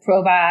drops of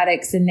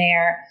probiotics in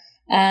there.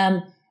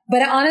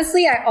 But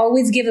honestly, I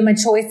always give them a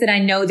choice that I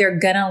know they're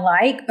gonna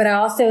like. But I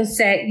also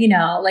say,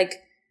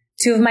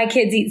 2 of my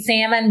kids eat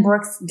salmon.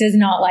 Brooks does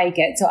not like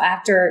it. So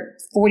after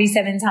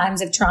 47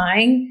 times of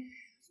trying,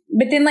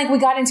 but then we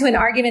got into an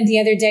argument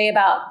the other day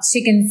about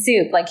chicken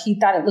soup. He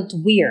thought it looked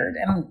weird.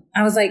 And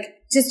I was like,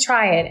 just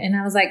try it. And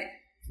I was like,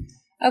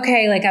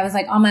 okay. I was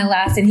on my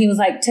last, and he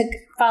was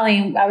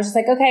following. I was just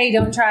like, okay,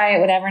 don't try it,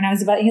 whatever. And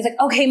he's like,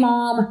 okay,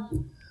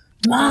 Mom,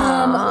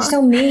 you're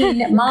so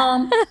mean,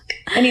 Mom.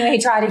 Anyway, he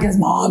tried it. He goes,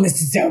 Mom,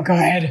 this is so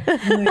good.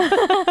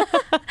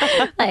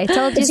 I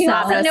told you so. You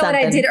also know what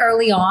I did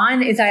early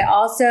on is I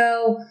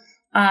also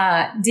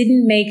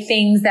didn't make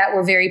things that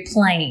were very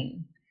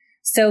plain.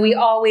 So we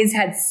always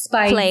had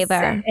spice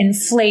and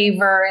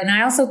flavor. And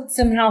I also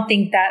somehow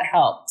think that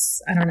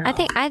helps. I don't know.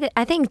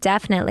 I think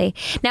definitely.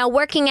 Now,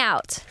 working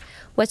out.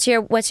 What's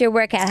your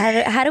workout?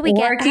 How do we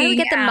get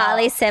the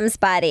Molly Sims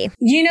body?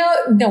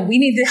 No, we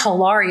need the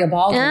Hilaria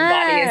Baldwin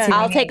body.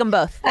 I'll take them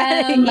both.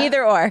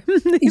 Either or.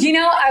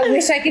 I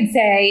wish I could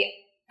say,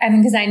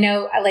 because I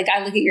know, I look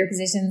at your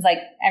positions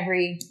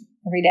every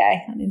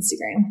day on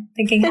Instagram,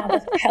 thinking, how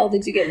the hell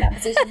did you get in that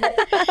position? But,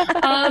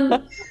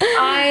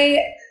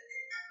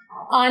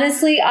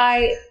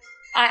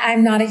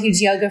 I'm not a huge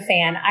yoga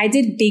fan. I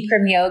did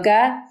Bikram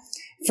yoga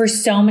for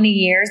so many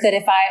years that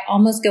if I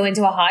almost go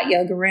into a hot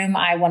yoga room,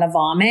 I want to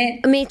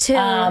vomit. Me too.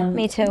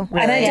 Me too.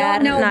 And I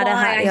don't know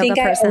why. I think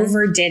I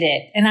overdid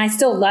it. And I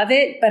still love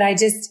it, but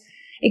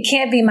it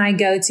can't be my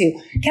go-to.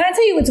 Can I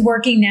tell you what's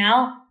working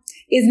now?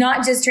 Is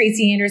not just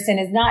Tracy Anderson,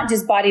 is not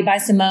just Body by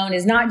Simone,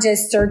 is not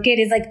just Circuit.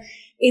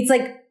 It's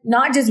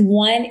not just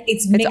one,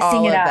 it's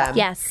mixing it up.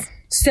 Yes.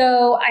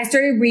 So I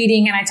started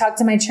reading and I talked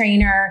to my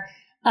trainer,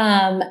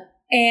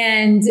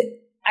 and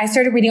I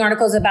started reading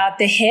articles about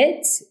the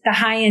HIIT, the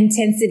high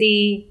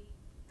intensity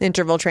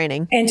interval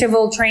training. And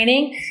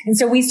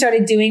so we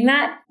started doing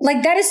that.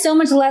 That is so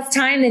much less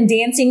time than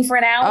dancing for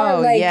an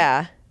hour. Oh,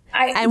 yeah.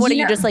 And what are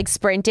you just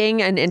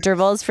sprinting and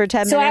intervals for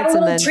 10 minutes? So I have a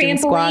little and then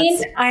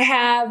trampoline. I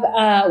have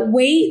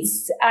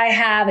weights. I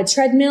have a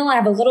treadmill. I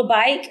have a little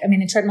bike.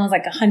 The treadmill is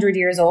 100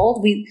 years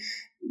old.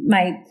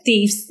 My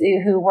thieves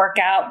who work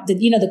out,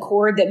 the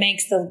cord that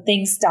makes the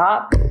thing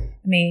stop.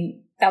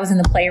 That was in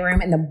the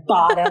playroom in the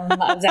bottom.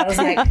 I was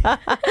like,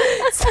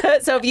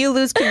 so if you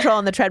lose control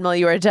on the treadmill,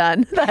 you are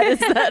done.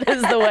 That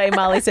is the way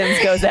Molly Sims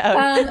goes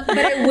out. But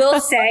I will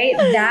say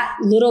that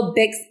little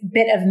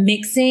bit of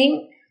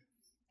mixing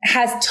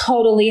has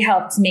totally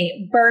helped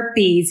me.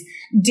 Burpees,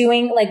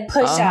 doing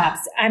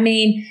push-ups.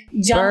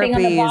 Jumping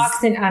on the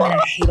box, and I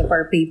hate a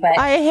burpee, but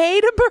I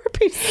hate a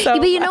burpee so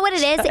but you know what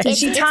it is?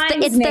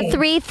 It's the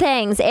 3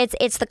 things.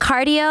 It's the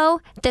cardio,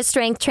 the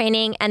strength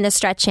training, and the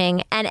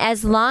stretching. And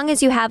as long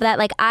as you have that,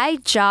 I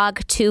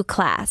jog to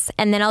class,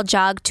 and then I'll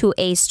jog to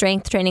a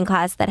strength training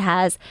class that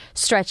has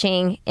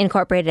stretching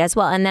incorporated as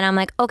well. And then I'm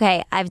like,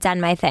 okay, I've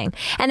done my thing.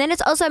 And then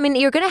it's also,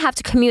 you're going to have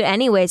to commute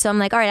anyway. So I'm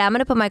like, all right, I'm going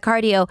to put my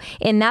cardio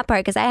in that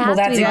part because I have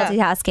to be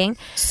multitasking.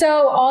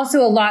 So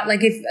also a lot,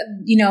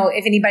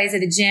 if anybody's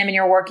at the gym and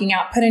you're working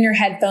out, put in your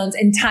headphones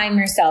and time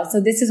yourself. So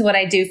this is what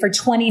I do for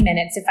 20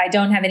 minutes. If I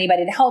don't have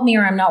anybody to help me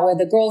or I'm not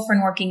with a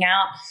girlfriend working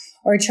out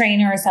or a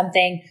trainer or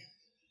something,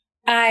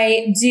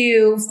 I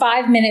do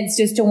 5 minutes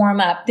just to warm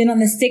up. Then on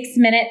the 6th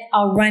minute,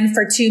 I'll run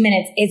for 2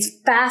 minutes as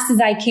fast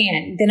as I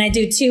can. Then I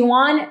do 2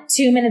 on,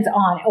 2 minutes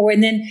on.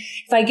 And then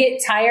if I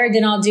get tired,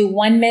 then I'll do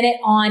 1 minute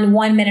on,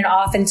 1 minute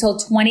off until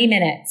 20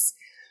 minutes.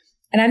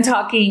 And I'm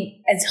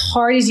talking as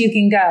hard as you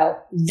can go.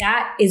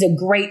 That is a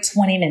great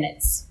 20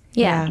 minutes.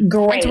 Yeah.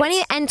 Great.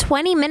 And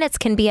 20 minutes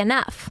can be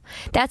enough.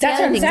 That's the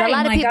other thing. A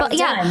lot of people,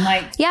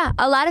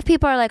 a lot of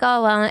people are like,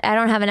 oh, well, I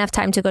don't have enough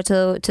time to go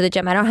to the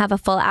gym. I don't have a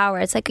full hour.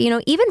 It's like,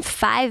 even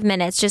 5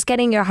 minutes, just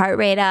getting your heart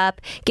rate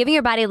up, giving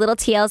your body a little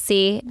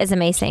TLC is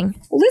amazing.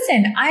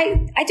 Listen,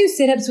 I do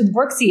sit-ups with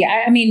Brooksy.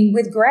 I mean,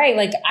 with Gray,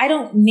 like, I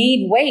don't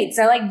need weights.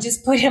 I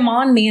just put him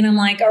on me and I'm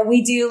like, I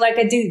do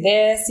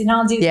this,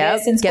 I'll do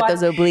this and get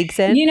those obliques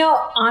in.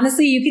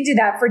 Honestly, you can do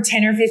that for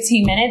 10 or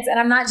 15 minutes. And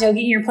I'm not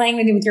joking. You're playing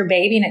with your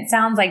baby and it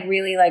sounds like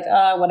really like,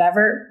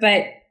 whatever,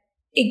 but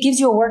it gives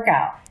you a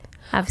workout.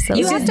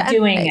 Absolutely. It's just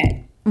doing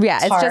it. Yeah,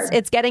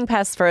 it's getting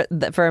past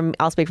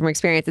I'll speak from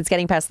experience. It's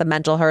getting past the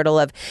mental hurdle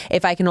of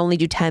if I can only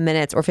do 10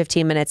 minutes or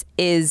 15 minutes,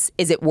 is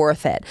it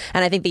worth it?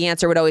 And I think the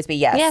answer would always be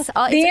yes. Yes,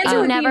 the answer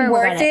would be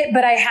worth it.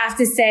 But I have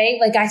to say,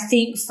 like, I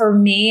think for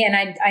me,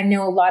 and I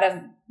know a lot of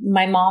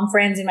my mom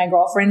friends and my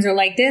girlfriends are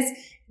like this.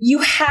 You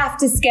have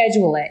to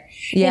schedule it,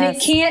 and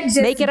it can't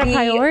just make it a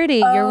priority.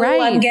 You're right.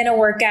 I'm going to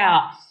work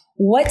out.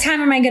 What time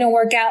am I going to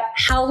work out?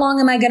 How long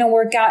am I going to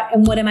work out?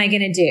 And what am I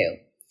going to do?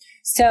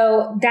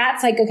 So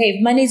that's like, okay,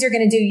 if Mondays you're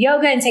going to do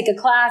yoga and take a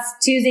class,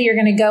 Tuesday you're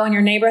going to go in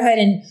your neighborhood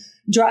and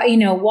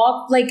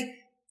walk, like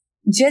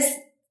just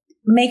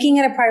making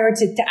it a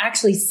priority to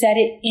actually set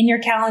it in your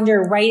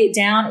calendar, write it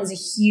down is a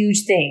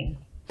huge thing.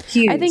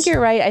 Huge. I think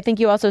you're right. I think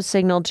you also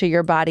signaled to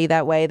your body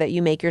that way that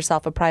you make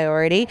yourself a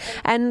priority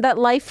and that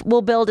life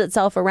will build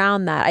itself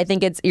around that. I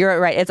think you're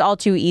right. It's all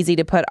too easy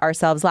to put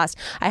ourselves last.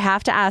 I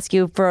have to ask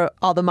you, for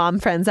all the mom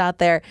friends out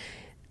there,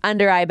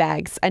 under eye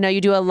bags. I know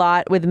you do a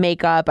lot with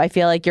makeup. I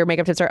feel like your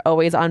makeup tips are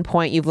always on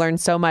point. You've learned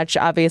so much,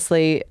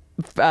 obviously,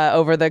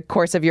 over the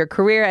course of your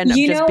career and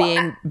just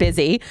being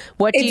busy.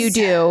 What do you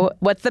do?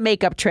 What's the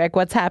makeup trick?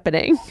 What's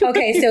happening?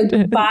 Okay, so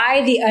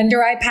buy the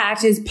under eye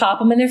patches, pop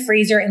them in the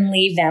freezer and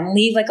leave them.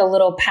 Leave like a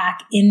little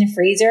pack in the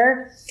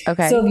freezer.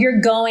 Okay. So if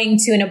you're going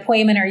to an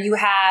appointment or you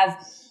have,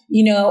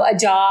 a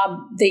job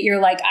that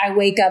you're like, I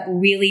wake up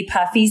really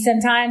puffy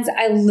sometimes.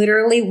 I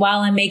literally, while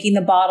I'm making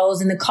the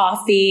bottles and the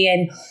coffee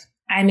and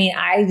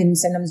I even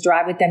sometimes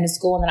drive with them to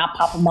school and then I'll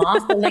pop them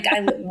off. But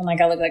I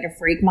look like a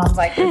freak. Mom's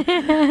like,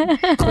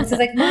 she's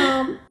like,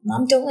 Mom,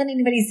 don't let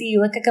anybody see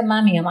you look like a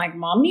mummy. I'm like,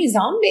 Mom, you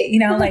zombie,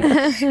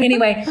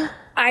 anyway,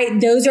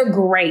 those are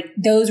great.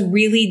 Those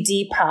really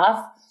deep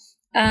puff.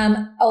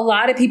 A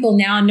lot of people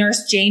now,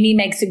 Nurse Jamie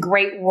makes a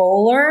great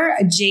roller,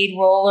 a jade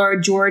roller.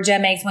 Georgia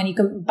makes one. You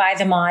can buy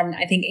them on,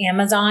 I think,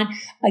 Amazon.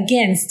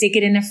 Again, stick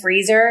it in the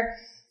freezer.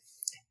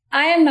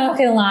 I am not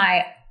going to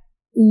lie.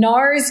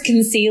 NARS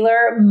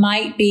concealer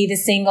might be the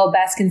single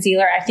best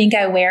concealer. I think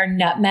I wear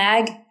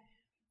Nutmeg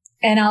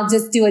and I'll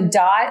just do a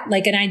dot,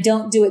 and I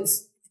don't do it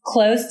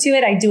close to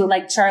it. I do it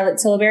like Charlotte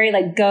Tilbury,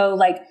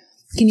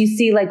 can you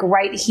see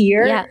right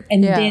here? Yeah.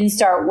 And then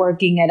start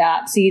working it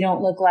up so you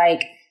don't look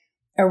like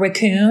a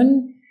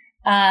raccoon.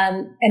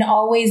 And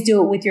always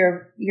do it with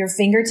your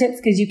fingertips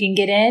because you can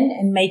get in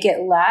and make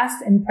it less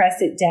and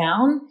press it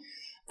down.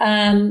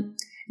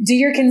 Do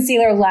your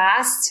concealer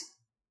last.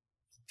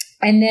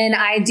 And then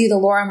I do the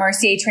Laura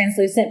Mercier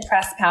translucent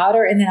pressed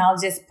powder and then I'll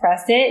just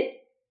press it.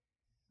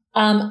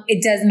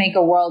 It does make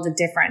a world of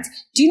difference.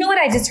 Do you know what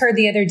I just heard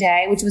the other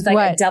day, which was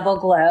a double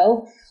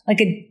glow? A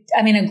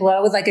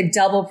glow with a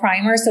double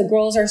primer. So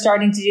girls are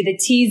starting to do the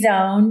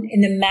T-zone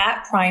in the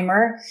matte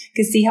primer.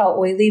 You can see how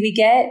oily we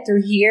get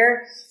through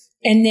here.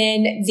 And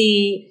then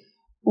the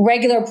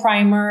regular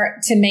primer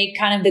to make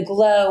kind of the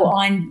glow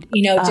on,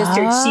 just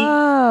your cheek.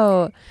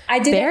 Oh, I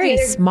did very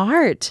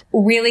smart.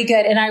 Really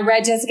good. And I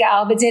read Jessica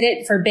Alba did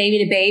it for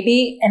Baby to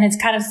Baby. And it's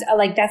kind of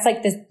that's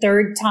the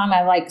third time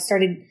I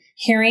started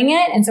hearing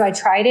it. And so I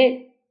tried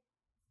it.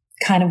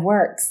 Kind of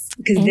works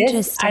because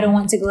this, I don't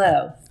want to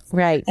glow.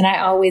 Right. And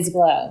I always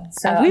glow.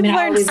 So we've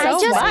learned so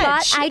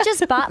much. I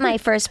just bought my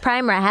first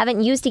primer. I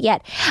haven't used it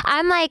yet.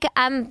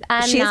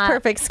 She has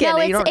perfect skin.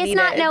 No, you don't need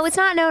not. it. No, it's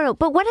not. No.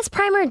 But what does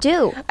primer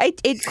do?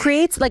 It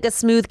creates a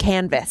smooth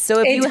canvas.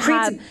 So if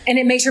and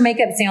it makes your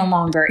makeup stay on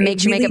longer.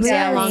 Makes your makeup stay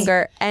on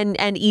longer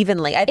and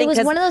evenly. I think it was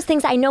one of those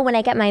things I know when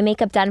I get my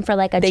makeup done for a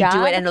job. They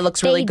do it and it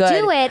looks really good.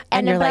 They do it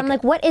and then I'm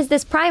like, what is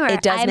this primer?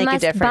 It does make a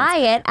difference. I must buy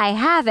it. I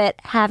have it.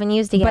 Haven't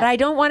used it yet. But I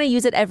don't want to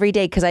use it every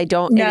day because I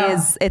don't. No.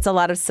 It's a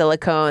lot of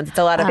silicones. It's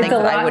a lot of things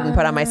that I wouldn't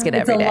put on my skin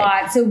every day. It's a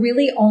lot. So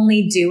really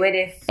only do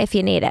it if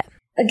you need it.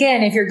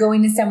 Again, if you're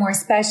going to somewhere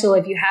special,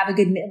 if you have a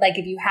good,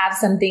 if you have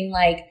something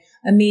like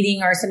a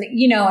meeting or something,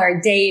 or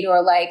a date or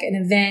an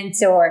event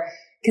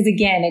because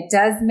again, it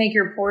does make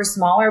your pores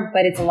smaller,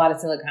 but it's a lot of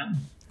silicone.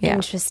 Yeah.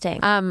 Interesting.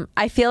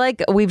 I feel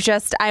like we've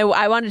just, I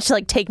wanted to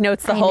like take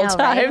notes the whole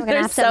time. Right? We're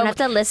gonna have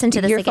to listen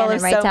to this again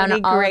and write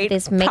down all of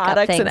these makeup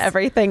products things and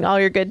everything, all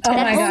your good tips.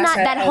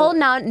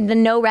 The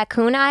no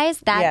raccoon eyes,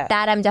 that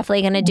I'm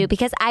definitely going to do,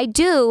 because I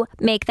do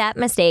make that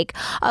mistake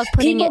of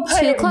putting it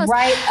too close.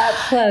 Right up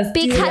close.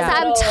 Because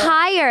I'm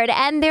tired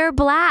and they're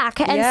black.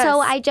 And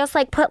so I just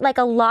like put like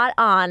a lot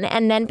on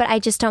but I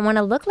just don't want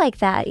to look like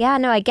that. Yeah,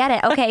 no, I get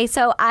it. Okay,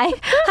 so I'm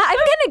going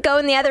to go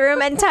in the other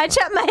room and touch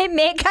up my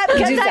makeup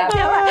because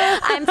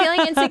I'm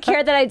feeling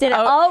insecure that I did it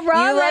all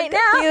wrong right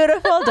now.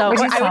 Beautiful. Don't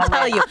worry. I would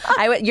tell you.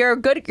 Your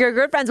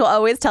good friends will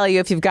always tell you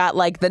if you've got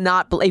like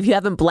if you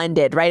haven't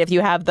blended, right? If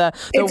you have the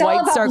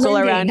white circle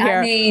around here.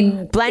 I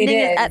mean,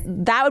 blending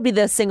that would be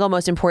the single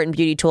most important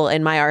beauty tool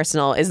in my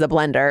arsenal is the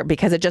blender,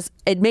 because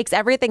it makes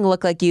everything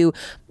look like you.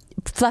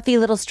 Fluffy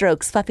little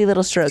strokes,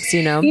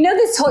 you know? You know,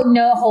 this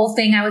whole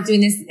thing, I was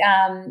doing this,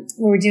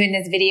 we were doing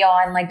this video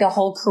on like the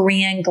whole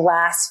Korean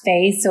glass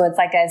face. So it's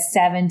like a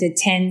 7 to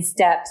 10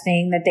 step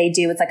thing that they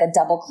do. It's like a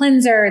double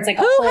cleanser. It's like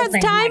who has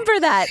time for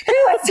that? Who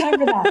has time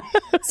for that?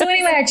 So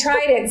anyway, I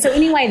tried it. So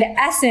anyway, the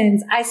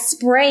essence, I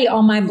spray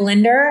on my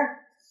blender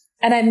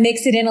and I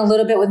mix it in a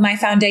little bit with my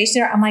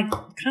foundation. I'm like,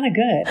 kind of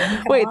good.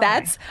 Wait,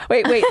 that's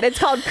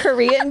called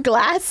Korean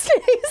glass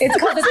face? It's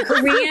called the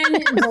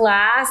Korean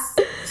glass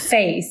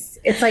face.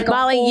 It's like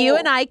Molly, you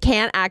and I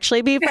can't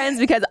actually be friends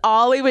because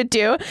all we would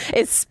do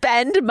is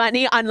spend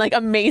money on like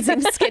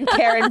amazing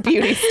skincare and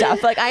beauty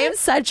stuff. Like I am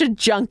such a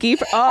junkie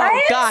for,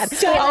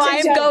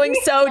 I am going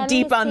so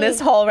deep on this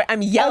whole,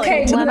 I'm yelling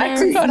into the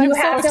microphone. You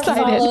have to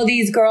follow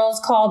these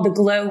girls called The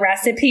Glow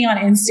Recipe on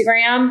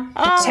Instagram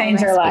to change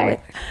your life.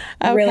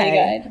 Okay. Really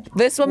good.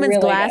 This woman's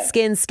glass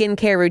skin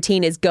skincare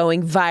routine is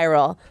going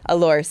viral,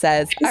 Allure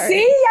says.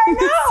 See, I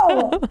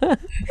know.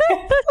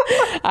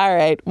 All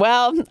right.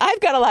 Well, I've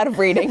got a lot of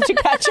reading to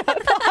catch up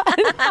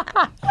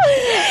on.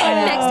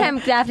 Next time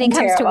Daphne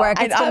comes to work,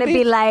 it's going to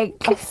be like...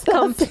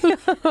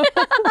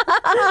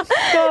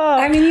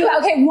 I mean,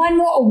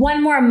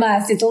 one more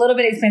must. It's a little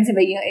bit expensive,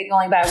 but you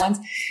only buy it once.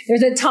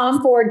 There's a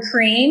Tom Ford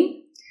cream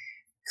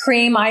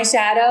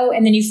eyeshadow,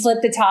 and then you flip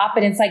the top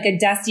and it's like a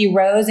dusty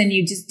rose, and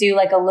you just do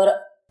like a little...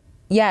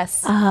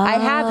 Yes. I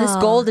have this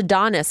Gold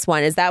Adonis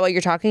one. Is that what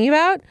you're talking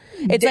about?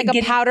 It's like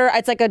a powder.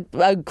 It's like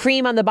a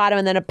cream on the bottom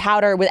and then a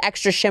powder with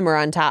extra shimmer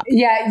on top.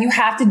 Yeah, you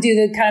have to do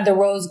the kind of the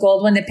rose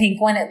gold one, the pink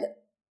one.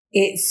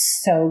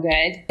 It's so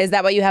good. Is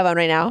that what you have on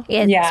right now?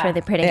 Yeah, it's really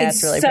pretty. Yeah,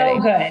 it's really so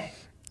pretty. good.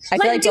 I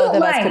feel like both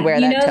of us could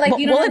wear that. You know, like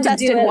you don't have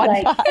to do it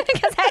like...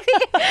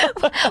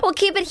 We'll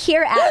keep it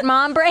here at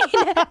Mom Brain.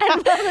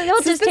 And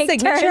we'll just take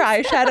signature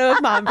turns. eyeshadow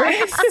of Mom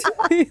Brain.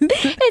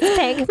 It's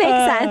pink.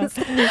 Makes sense.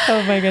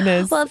 Oh my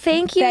goodness. Well,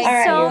 thank you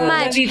so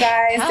much. Love you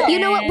guys. You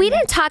know what? We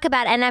didn't talk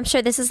about, and I'm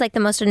sure this is like the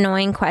most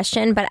annoying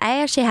question, but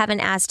I actually haven't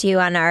asked you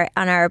on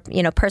our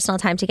personal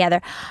time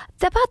together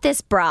about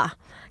this bra.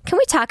 Can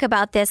we talk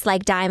about this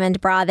like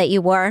diamond bra that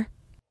you wore?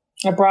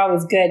 That bra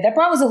was good. That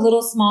bra was a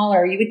little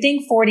smaller. You would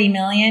think 40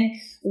 million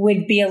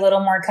would be a little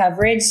more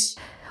coverage.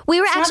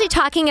 We were actually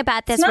talking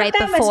about this right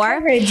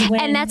before,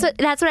 and that's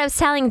what I was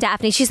telling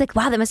Daphne. She's like,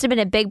 "Wow, that must have been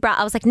a big bra."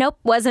 I was like, "Nope,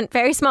 wasn't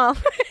very small."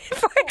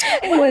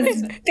 It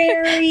was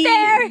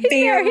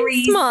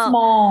very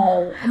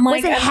small.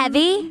 Was it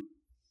heavy?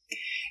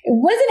 It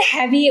wasn't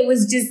heavy. It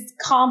was just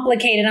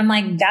complicated. I'm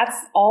like, that's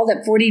all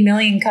that 40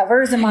 million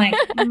covers. I'm like,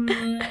 it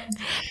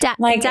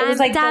was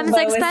like the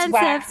lowest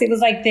wax. It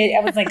was like I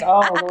was like, oh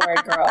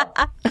Lord, girl.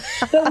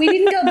 But we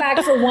didn't go back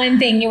for one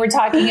thing. You were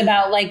talking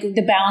about like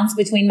the balance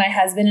between my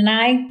husband and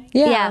I.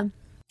 Yeah.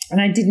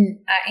 And I didn't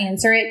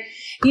answer it.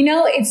 You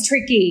know, it's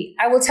tricky.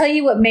 I will tell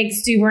you what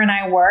makes Stuber and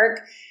I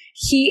work.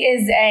 He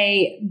is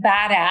a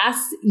badass,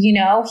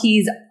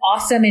 he's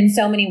awesome in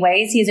so many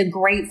ways. He's a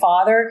great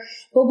father,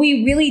 but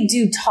we really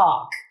do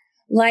talk.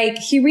 Like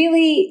he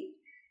really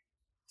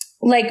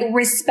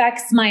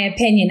respects my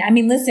opinion. I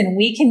mean, listen,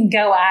 we can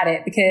go at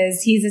it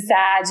because he's a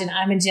Sag and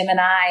I'm a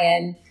Gemini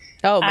and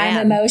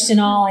I'm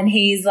emotional and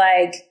he's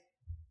like,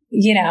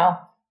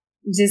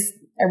 just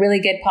a really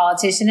good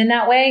politician in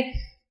that way.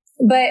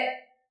 But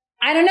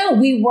I don't know.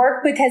 We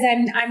work because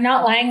I'm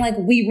not lying. Like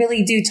we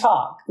really do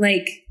talk.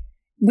 Like,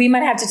 we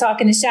might have to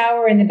talk in the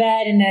shower, in the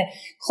bed, in the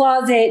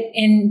closet,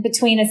 in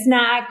between a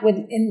snack but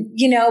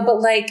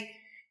like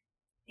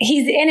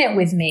he's in it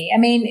with me. I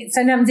mean,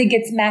 sometimes it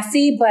gets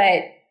messy,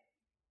 but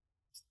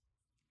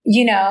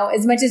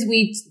as much as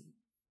we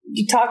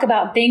talk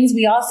about things,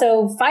 we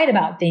also fight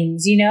about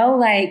things,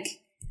 like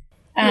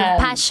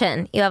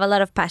passion. You have a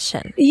lot of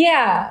passion.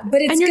 Yeah,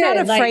 but it's and you're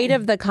good. not afraid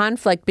of the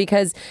conflict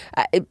because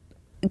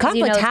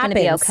conflict happens. It's going to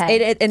be okay.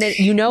 It's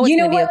going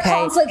to be okay.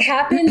 Conflict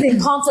happens and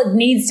conflict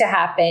needs to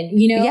happen.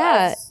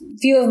 A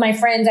few of my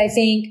friends, I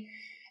think,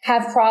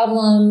 have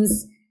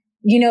problems,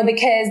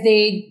 because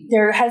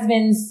their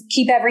husbands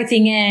keep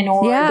everything in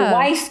or the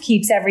wife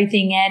keeps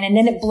everything in and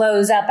then it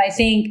blows up. I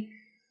think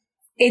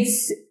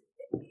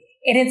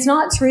and it's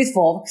not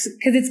truthful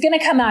because it's going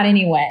to come out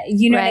anyway.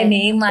 You know what I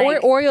mean?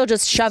 Like, or you'll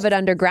just shove it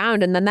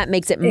underground and then that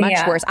makes it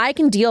much worse. I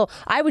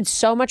would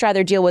so much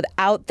rather deal with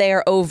out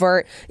there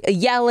overt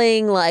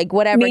yelling, like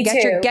whatever,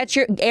 get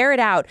your air it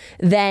out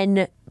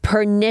than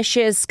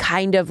pernicious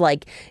kind of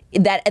like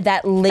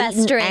that latent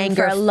festering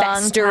anger, for a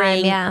long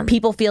time,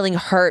 people feeling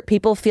hurt,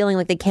 people feeling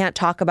like they can't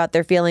talk about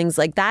their feelings.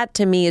 Like that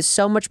to me is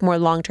so much more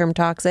long-term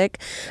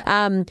toxic.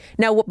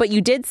 Now, but you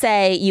did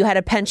say you had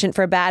a penchant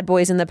for bad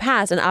boys in the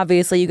past, and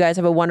obviously you guys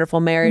have a wonderful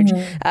marriage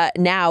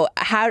now.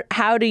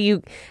 How do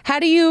you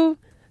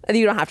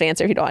don't have to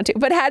answer if you don't want to,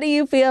 but how do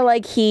you feel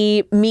like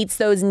he meets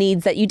those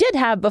needs that you did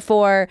have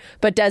before,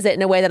 but does it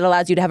in a way that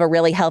allows you to have a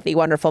really healthy,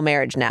 wonderful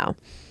marriage now?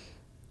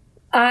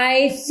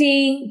 I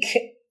think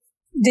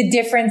the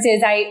difference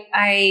is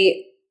I,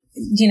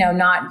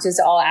 not just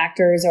all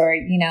actors or,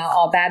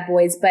 all bad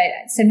boys, but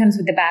sometimes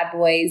with the bad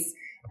boys,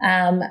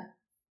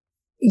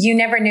 you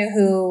never knew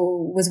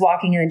who was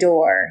walking in the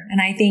door.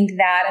 And I think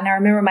that, and I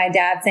remember my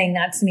dad saying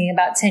that to me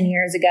about 10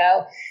 years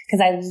ago,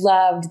 because I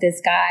loved this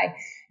guy.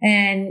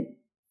 And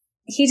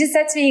he just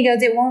said to me, he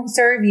goes, it won't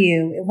serve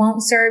you. It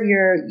won't serve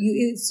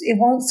it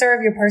won't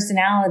serve your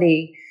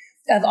personality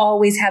of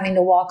always having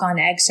to walk on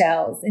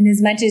eggshells. And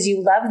as much as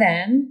you love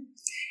them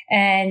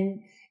and,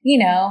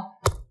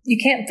 you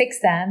can't fix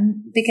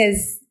them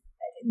because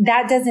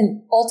that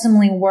doesn't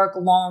ultimately work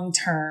long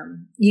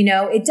term.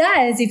 It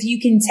does if you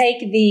can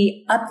take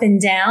the up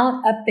and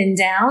down.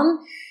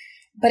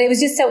 But it was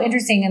just so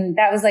interesting. And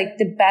that was like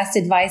the best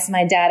advice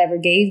my dad ever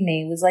gave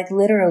me was like,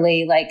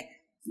 literally, like,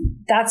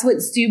 that's what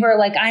Stuber,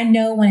 like, I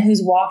know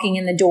who's walking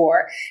in the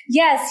door.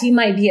 Yes, he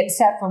might be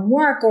upset from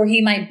work or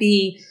he might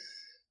be,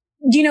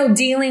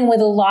 dealing with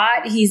a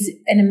lot. He's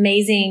an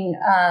amazing,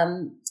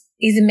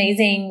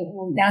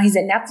 now he's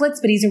at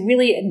Netflix, but he's a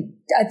really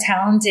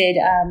talented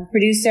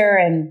producer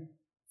and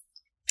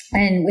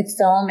with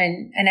film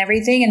and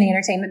everything in the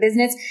entertainment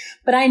business.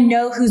 But I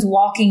know who's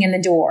walking in the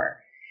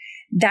door.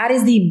 That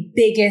is the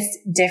biggest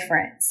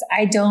difference.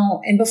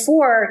 And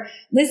before,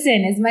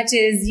 listen, as much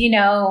as,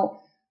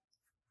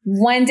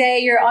 one day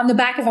you're on the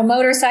back of a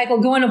motorcycle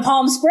going to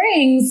Palm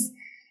Springs,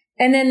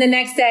 and then the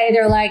next day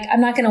they're like,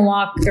 I'm not going to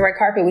walk the red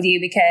carpet with you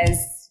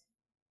because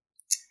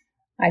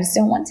I just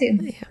don't want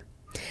to.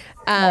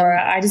 Yeah. Or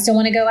I just don't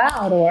want to go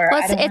out. Or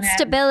it's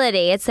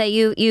stability. It's that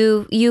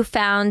you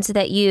found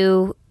that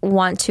you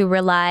want to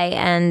rely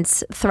and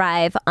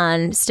thrive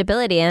on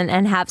stability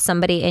and have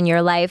somebody in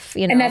your life,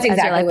 and that's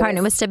exactly as your life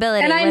partner with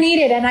stability. And I need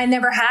it, and I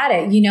never had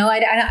it.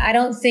 I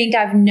don't think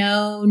I've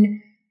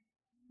known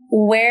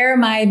where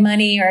my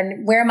money or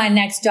where my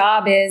next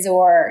job is,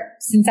 or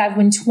since I've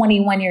been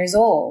 21 years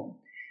old.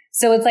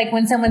 So it's like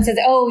when someone says,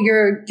 oh,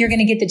 you're going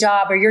to get the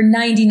job or you're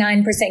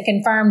 99%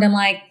 confirmed. I'm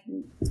like,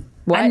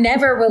 what? I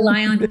never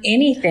rely on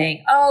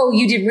anything. Oh,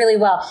 you did really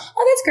well.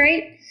 Oh, that's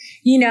great.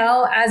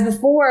 As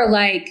before,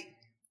 like,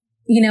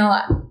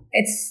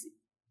 it's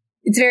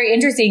very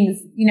interesting,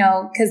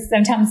 cause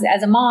sometimes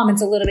as a mom,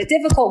 it's a little bit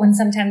difficult when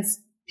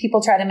sometimes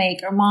people try to make,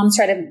 or moms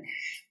try to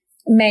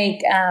make,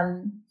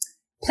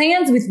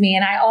 plans with me.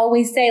 And I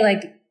always say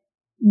like,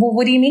 well,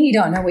 what do you mean you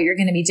don't know what you're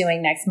going to be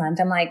doing next month?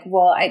 I'm like,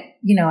 well, I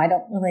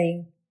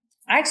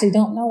actually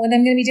don't know what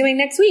I'm going to be doing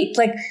next week.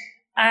 Like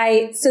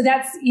so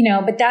that's,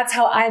 but that's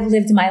how I've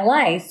lived my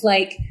life.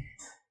 Like,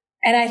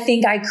 and I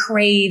think I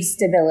crave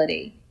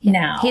stability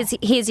now. He's your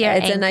It's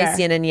anchor. A nice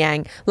yin and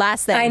yang.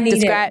 Last thing,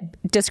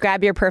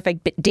 describe your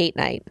perfect date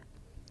night.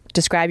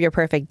 Describe your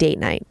perfect date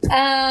night.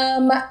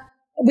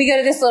 We go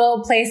to this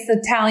little place, the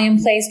Italian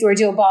place,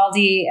 Giorgio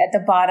Baldi, at the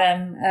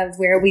bottom of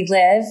where we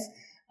live.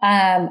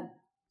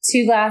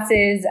 2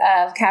 glasses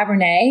of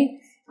Cabernet,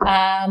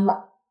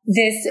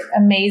 this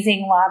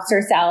amazing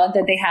lobster salad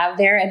that they have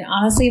there. And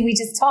honestly, we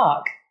just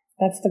talk.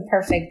 That's the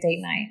perfect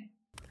date night.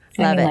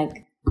 Love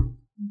it.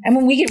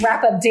 We could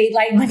wrap up date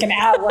night in like an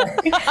hour.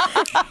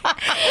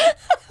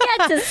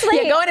 Get to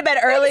sleep. Yeah, going to bed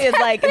early is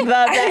like the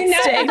best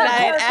date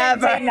night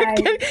ever.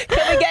 Can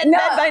we get in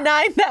bed by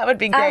 9? That would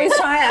be great.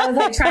 I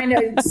was trying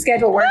to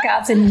schedule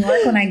workouts in New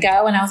York when I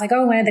go, and I was like,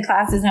 oh, one of the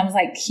classes, and I was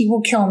like, he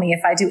will kill me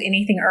if I do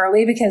anything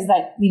early because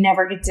we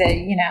never get to,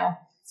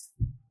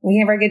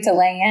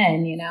 lay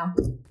in,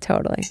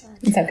 Totally.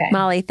 It's okay.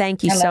 Molly,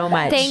 thank you so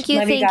much. Thank you.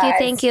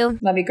 Thank you.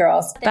 Love you,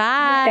 girls.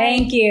 Bye.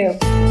 Thank you.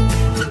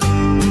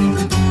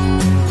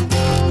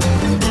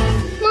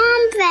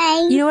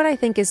 You know what I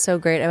think is so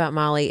great about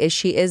Molly is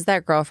she is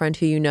that girlfriend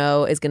who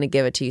is going to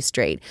give it to you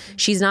straight.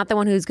 She's not the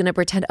one who's going to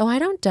pretend, oh, I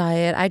don't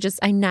diet.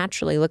 I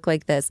naturally look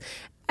like this.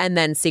 And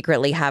then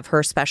secretly have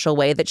her special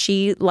way that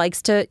she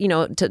likes to,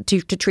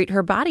 to treat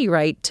her body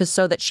right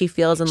so that she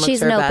feels and looks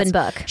her best. She's an open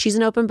book. She's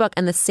an open book.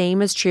 And the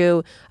same is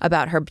true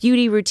about her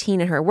beauty routine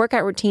and her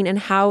workout routine and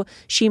how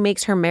she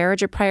makes her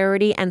marriage a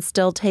priority and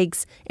still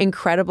takes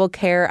incredible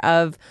care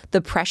of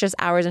the precious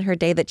hours in her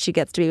day that she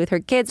gets to be with her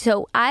kids.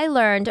 So I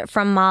learned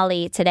from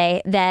Molly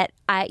today that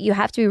you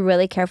have to be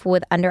really careful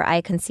with under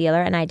eye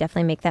concealer, and I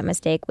definitely make that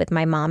mistake with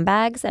my mom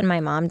bags and my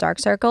mom dark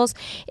circles,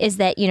 is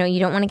that, you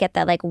don't want to get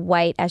that like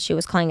white, as she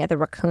was calling it, the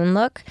raccoon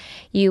look.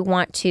 You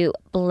want to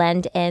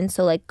blend in.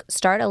 So like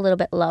start a little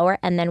bit lower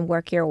and then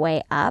work your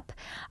way up,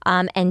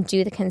 and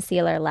do the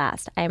concealer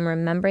last. I'm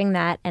remembering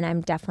that, and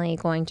I'm definitely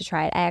going to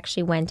try it. I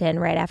actually went in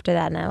right after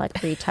that and I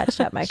like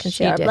retouched up my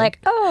concealer. I'm like,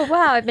 oh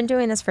wow, I've been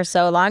doing this for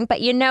so long.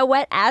 But you know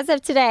what? As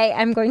of today,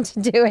 I'm going to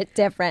do it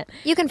different.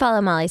 You can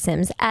follow Molly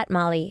Sims at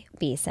Molly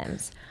B.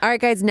 Sims. All right,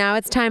 guys, now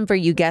it's time for,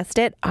 you guessed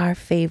it, our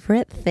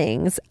favorite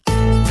things.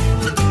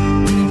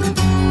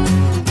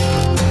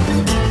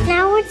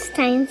 Now it's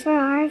time for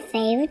our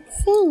favorite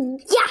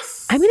things.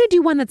 Yes! I'm going to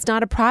do one that's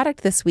not a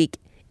product this week.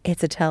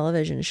 It's a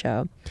television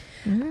show.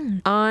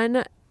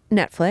 On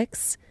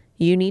Netflix,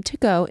 you need to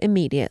go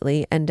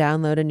immediately and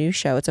download a new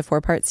show. It's a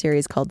 4-part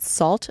series called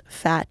Salt,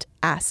 Fat,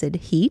 Acid,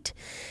 Heat.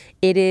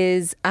 It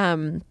is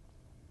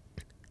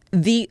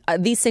the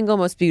single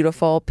most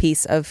beautiful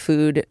piece of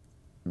food,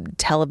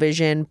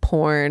 television,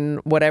 porn,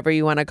 whatever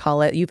you want to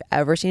call it, you've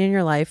ever seen in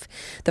your life.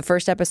 The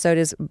first episode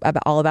is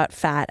all about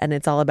fat, and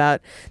it's all about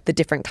the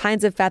different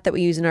kinds of fat that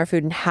we use in our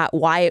food and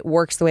why it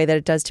works the way that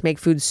it does to make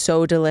food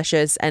so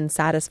delicious and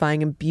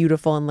satisfying and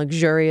beautiful and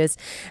luxurious,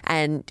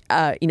 and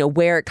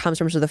where it comes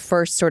from. So the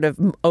first sort of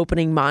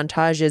opening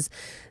montage is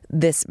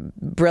this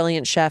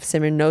brilliant chef,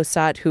 Simon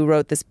Nosat, who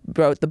wrote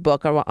the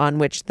book on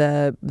which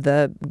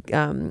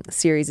the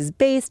series is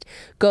based,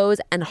 goes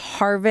and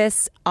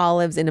harvests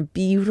olives in a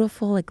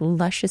beautiful, like,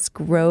 luscious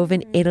grove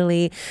in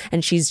Italy,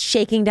 and she's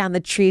shaking down the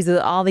trees with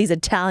all these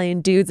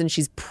Italian dudes, and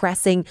she's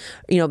pressing,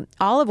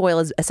 olive oil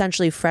is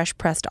essentially fresh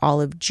pressed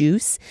olive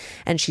juice,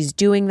 and she's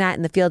doing that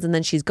in the fields, and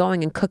then she's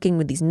going and cooking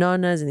with these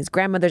nonnas and these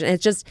grandmothers, and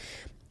it's just,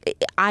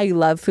 I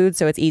love food,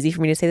 so it's easy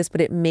for me to say this,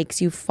 but it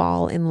makes you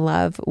fall in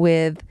love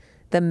with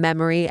the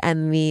memory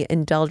and the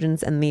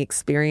indulgence and the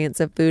experience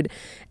of food,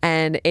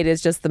 and it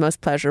is just the most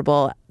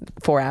pleasurable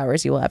 4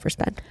 hours you will ever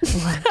spend.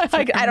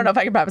 I don't know if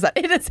I can promise that.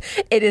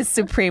 It is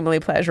supremely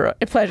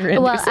pleasure-inducing.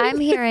 Well,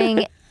 I'm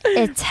hearing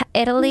it's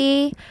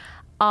Italy,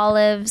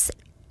 olives,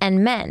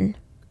 and men.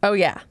 Oh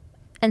yeah.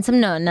 And some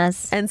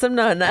nonnas.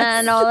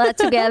 And all that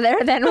together.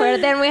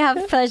 Then we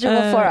have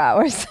pleasurable 4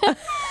 hours.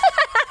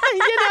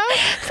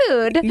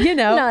 Food.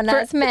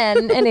 Nonnas,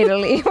 men in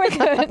Italy. We're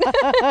good.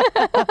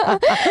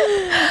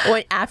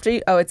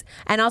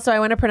 And also I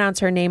want to pronounce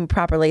her name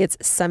properly. It's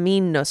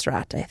Samin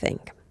Nosrat, I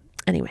think.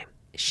 Anyway,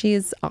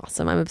 she's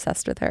awesome. I'm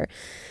obsessed with her.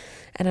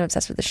 And I'm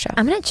obsessed with the show.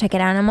 I'm going to check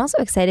it out. And I'm also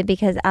excited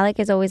because Alec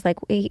is always like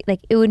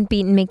it would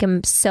make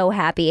him so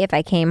happy if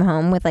I came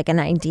home with like an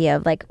idea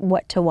of like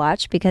what to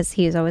watch, because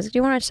he's always, do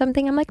you want to watch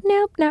something? I'm like,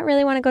 nope, not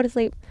really, want to go to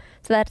sleep.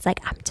 So that's like,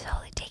 I'm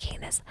totally taking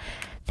this.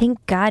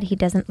 Thank God he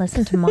doesn't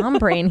listen to Mom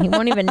Brain. He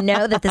won't even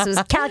know that this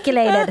was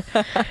calculated.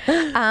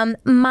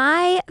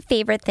 My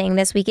favorite thing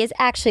this week is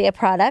actually a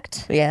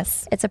product.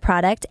 Yes. It's a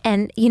product.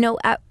 And, I'm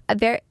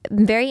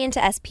very into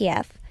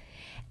SPF.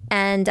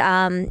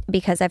 And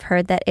because I've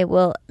heard that it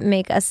will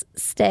make us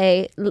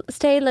stay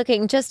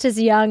looking just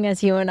as young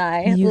as you and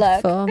I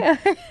Youthful. look.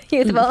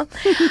 Youthful.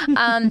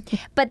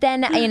 But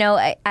then,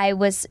 I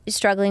was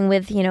struggling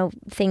with,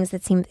 things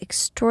that seem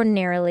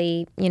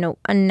extraordinarily,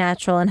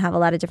 unnatural and have a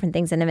lot of different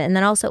things in it. And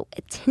then also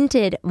a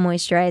tinted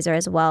moisturizer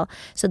as well.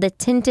 So the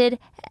tinted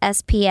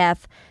SPF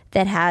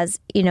that has,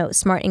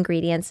 smart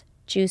ingredients,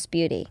 Juice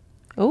Beauty.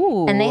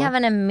 Ooh. And they have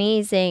an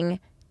amazing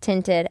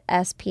tinted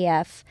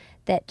SPF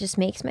that just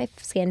makes my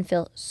skin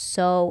feel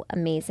so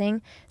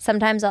amazing.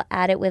 Sometimes I'll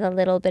add it with a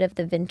little bit of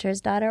the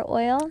Vinter's Daughter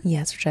oil.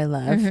 Yes, which I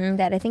love.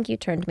 That I think you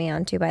turned me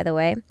on to, by the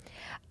way.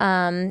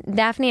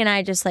 Daphne and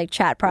I just like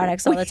chat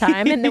products all the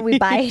time, and then we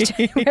buy each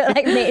other. We're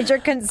like major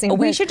consumers.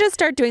 We should just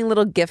start doing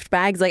little gift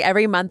bags. Like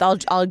every month,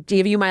 I'll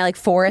give you my like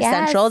 4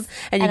 essentials,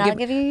 and I'll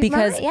give you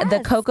because mine, yes.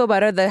 the cocoa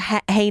butter, the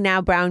Hey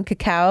Now brown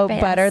cacao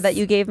butter that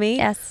you gave me.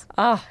 Yes.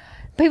 Oh.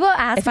 People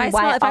ask me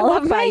why if I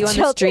walk by you on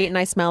the street and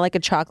I smell like a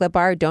chocolate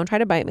bar, don't try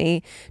to bite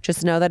me.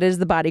 Just know that it is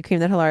the body cream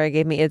that Hilaria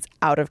gave me. It's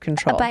out of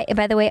control.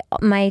 By the way,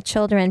 my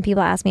children,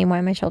 people ask me why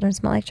my children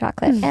smell like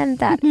chocolate, and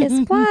that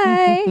is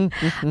why.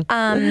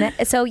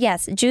 So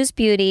yes, Juice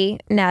Beauty.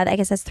 Now, I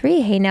guess that's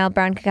 3. Hey Now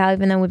brown cacao,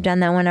 even though we've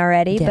done that one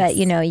already. Yes. But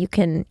you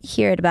can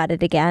hear about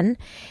it again.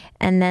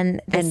 And then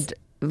I'm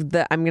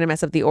going to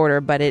mess up the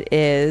order, but it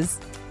is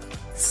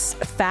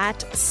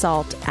Fat,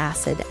 Salt,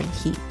 Acid, and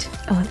Heat.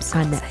 Oh, I'm so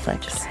on excited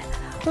Netflix. to try that out.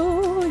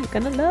 Oh, you're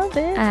going to love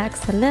it.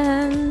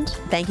 Excellent.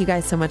 Thank you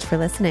guys so much for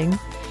listening.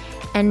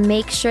 And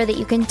make sure that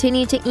you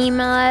continue to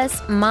email us,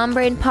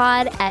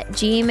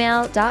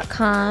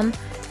 mombrainpod@gmail.com.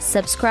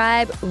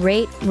 Subscribe,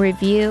 rate,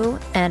 review,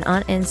 and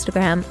on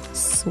Instagram,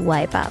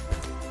 swipe up.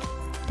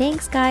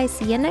 Thanks, guys.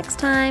 See you next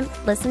time.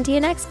 Listen to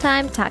you next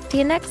time. Talk to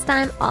you next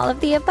time. All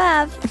of the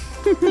above.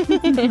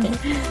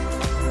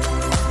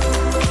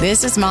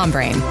 This is Mom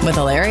Brain with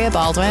Hilaria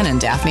Baldwin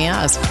and Daphne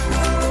Oz.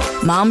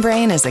 Mom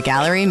Brain is a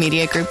Gallery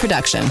Media Group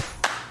production.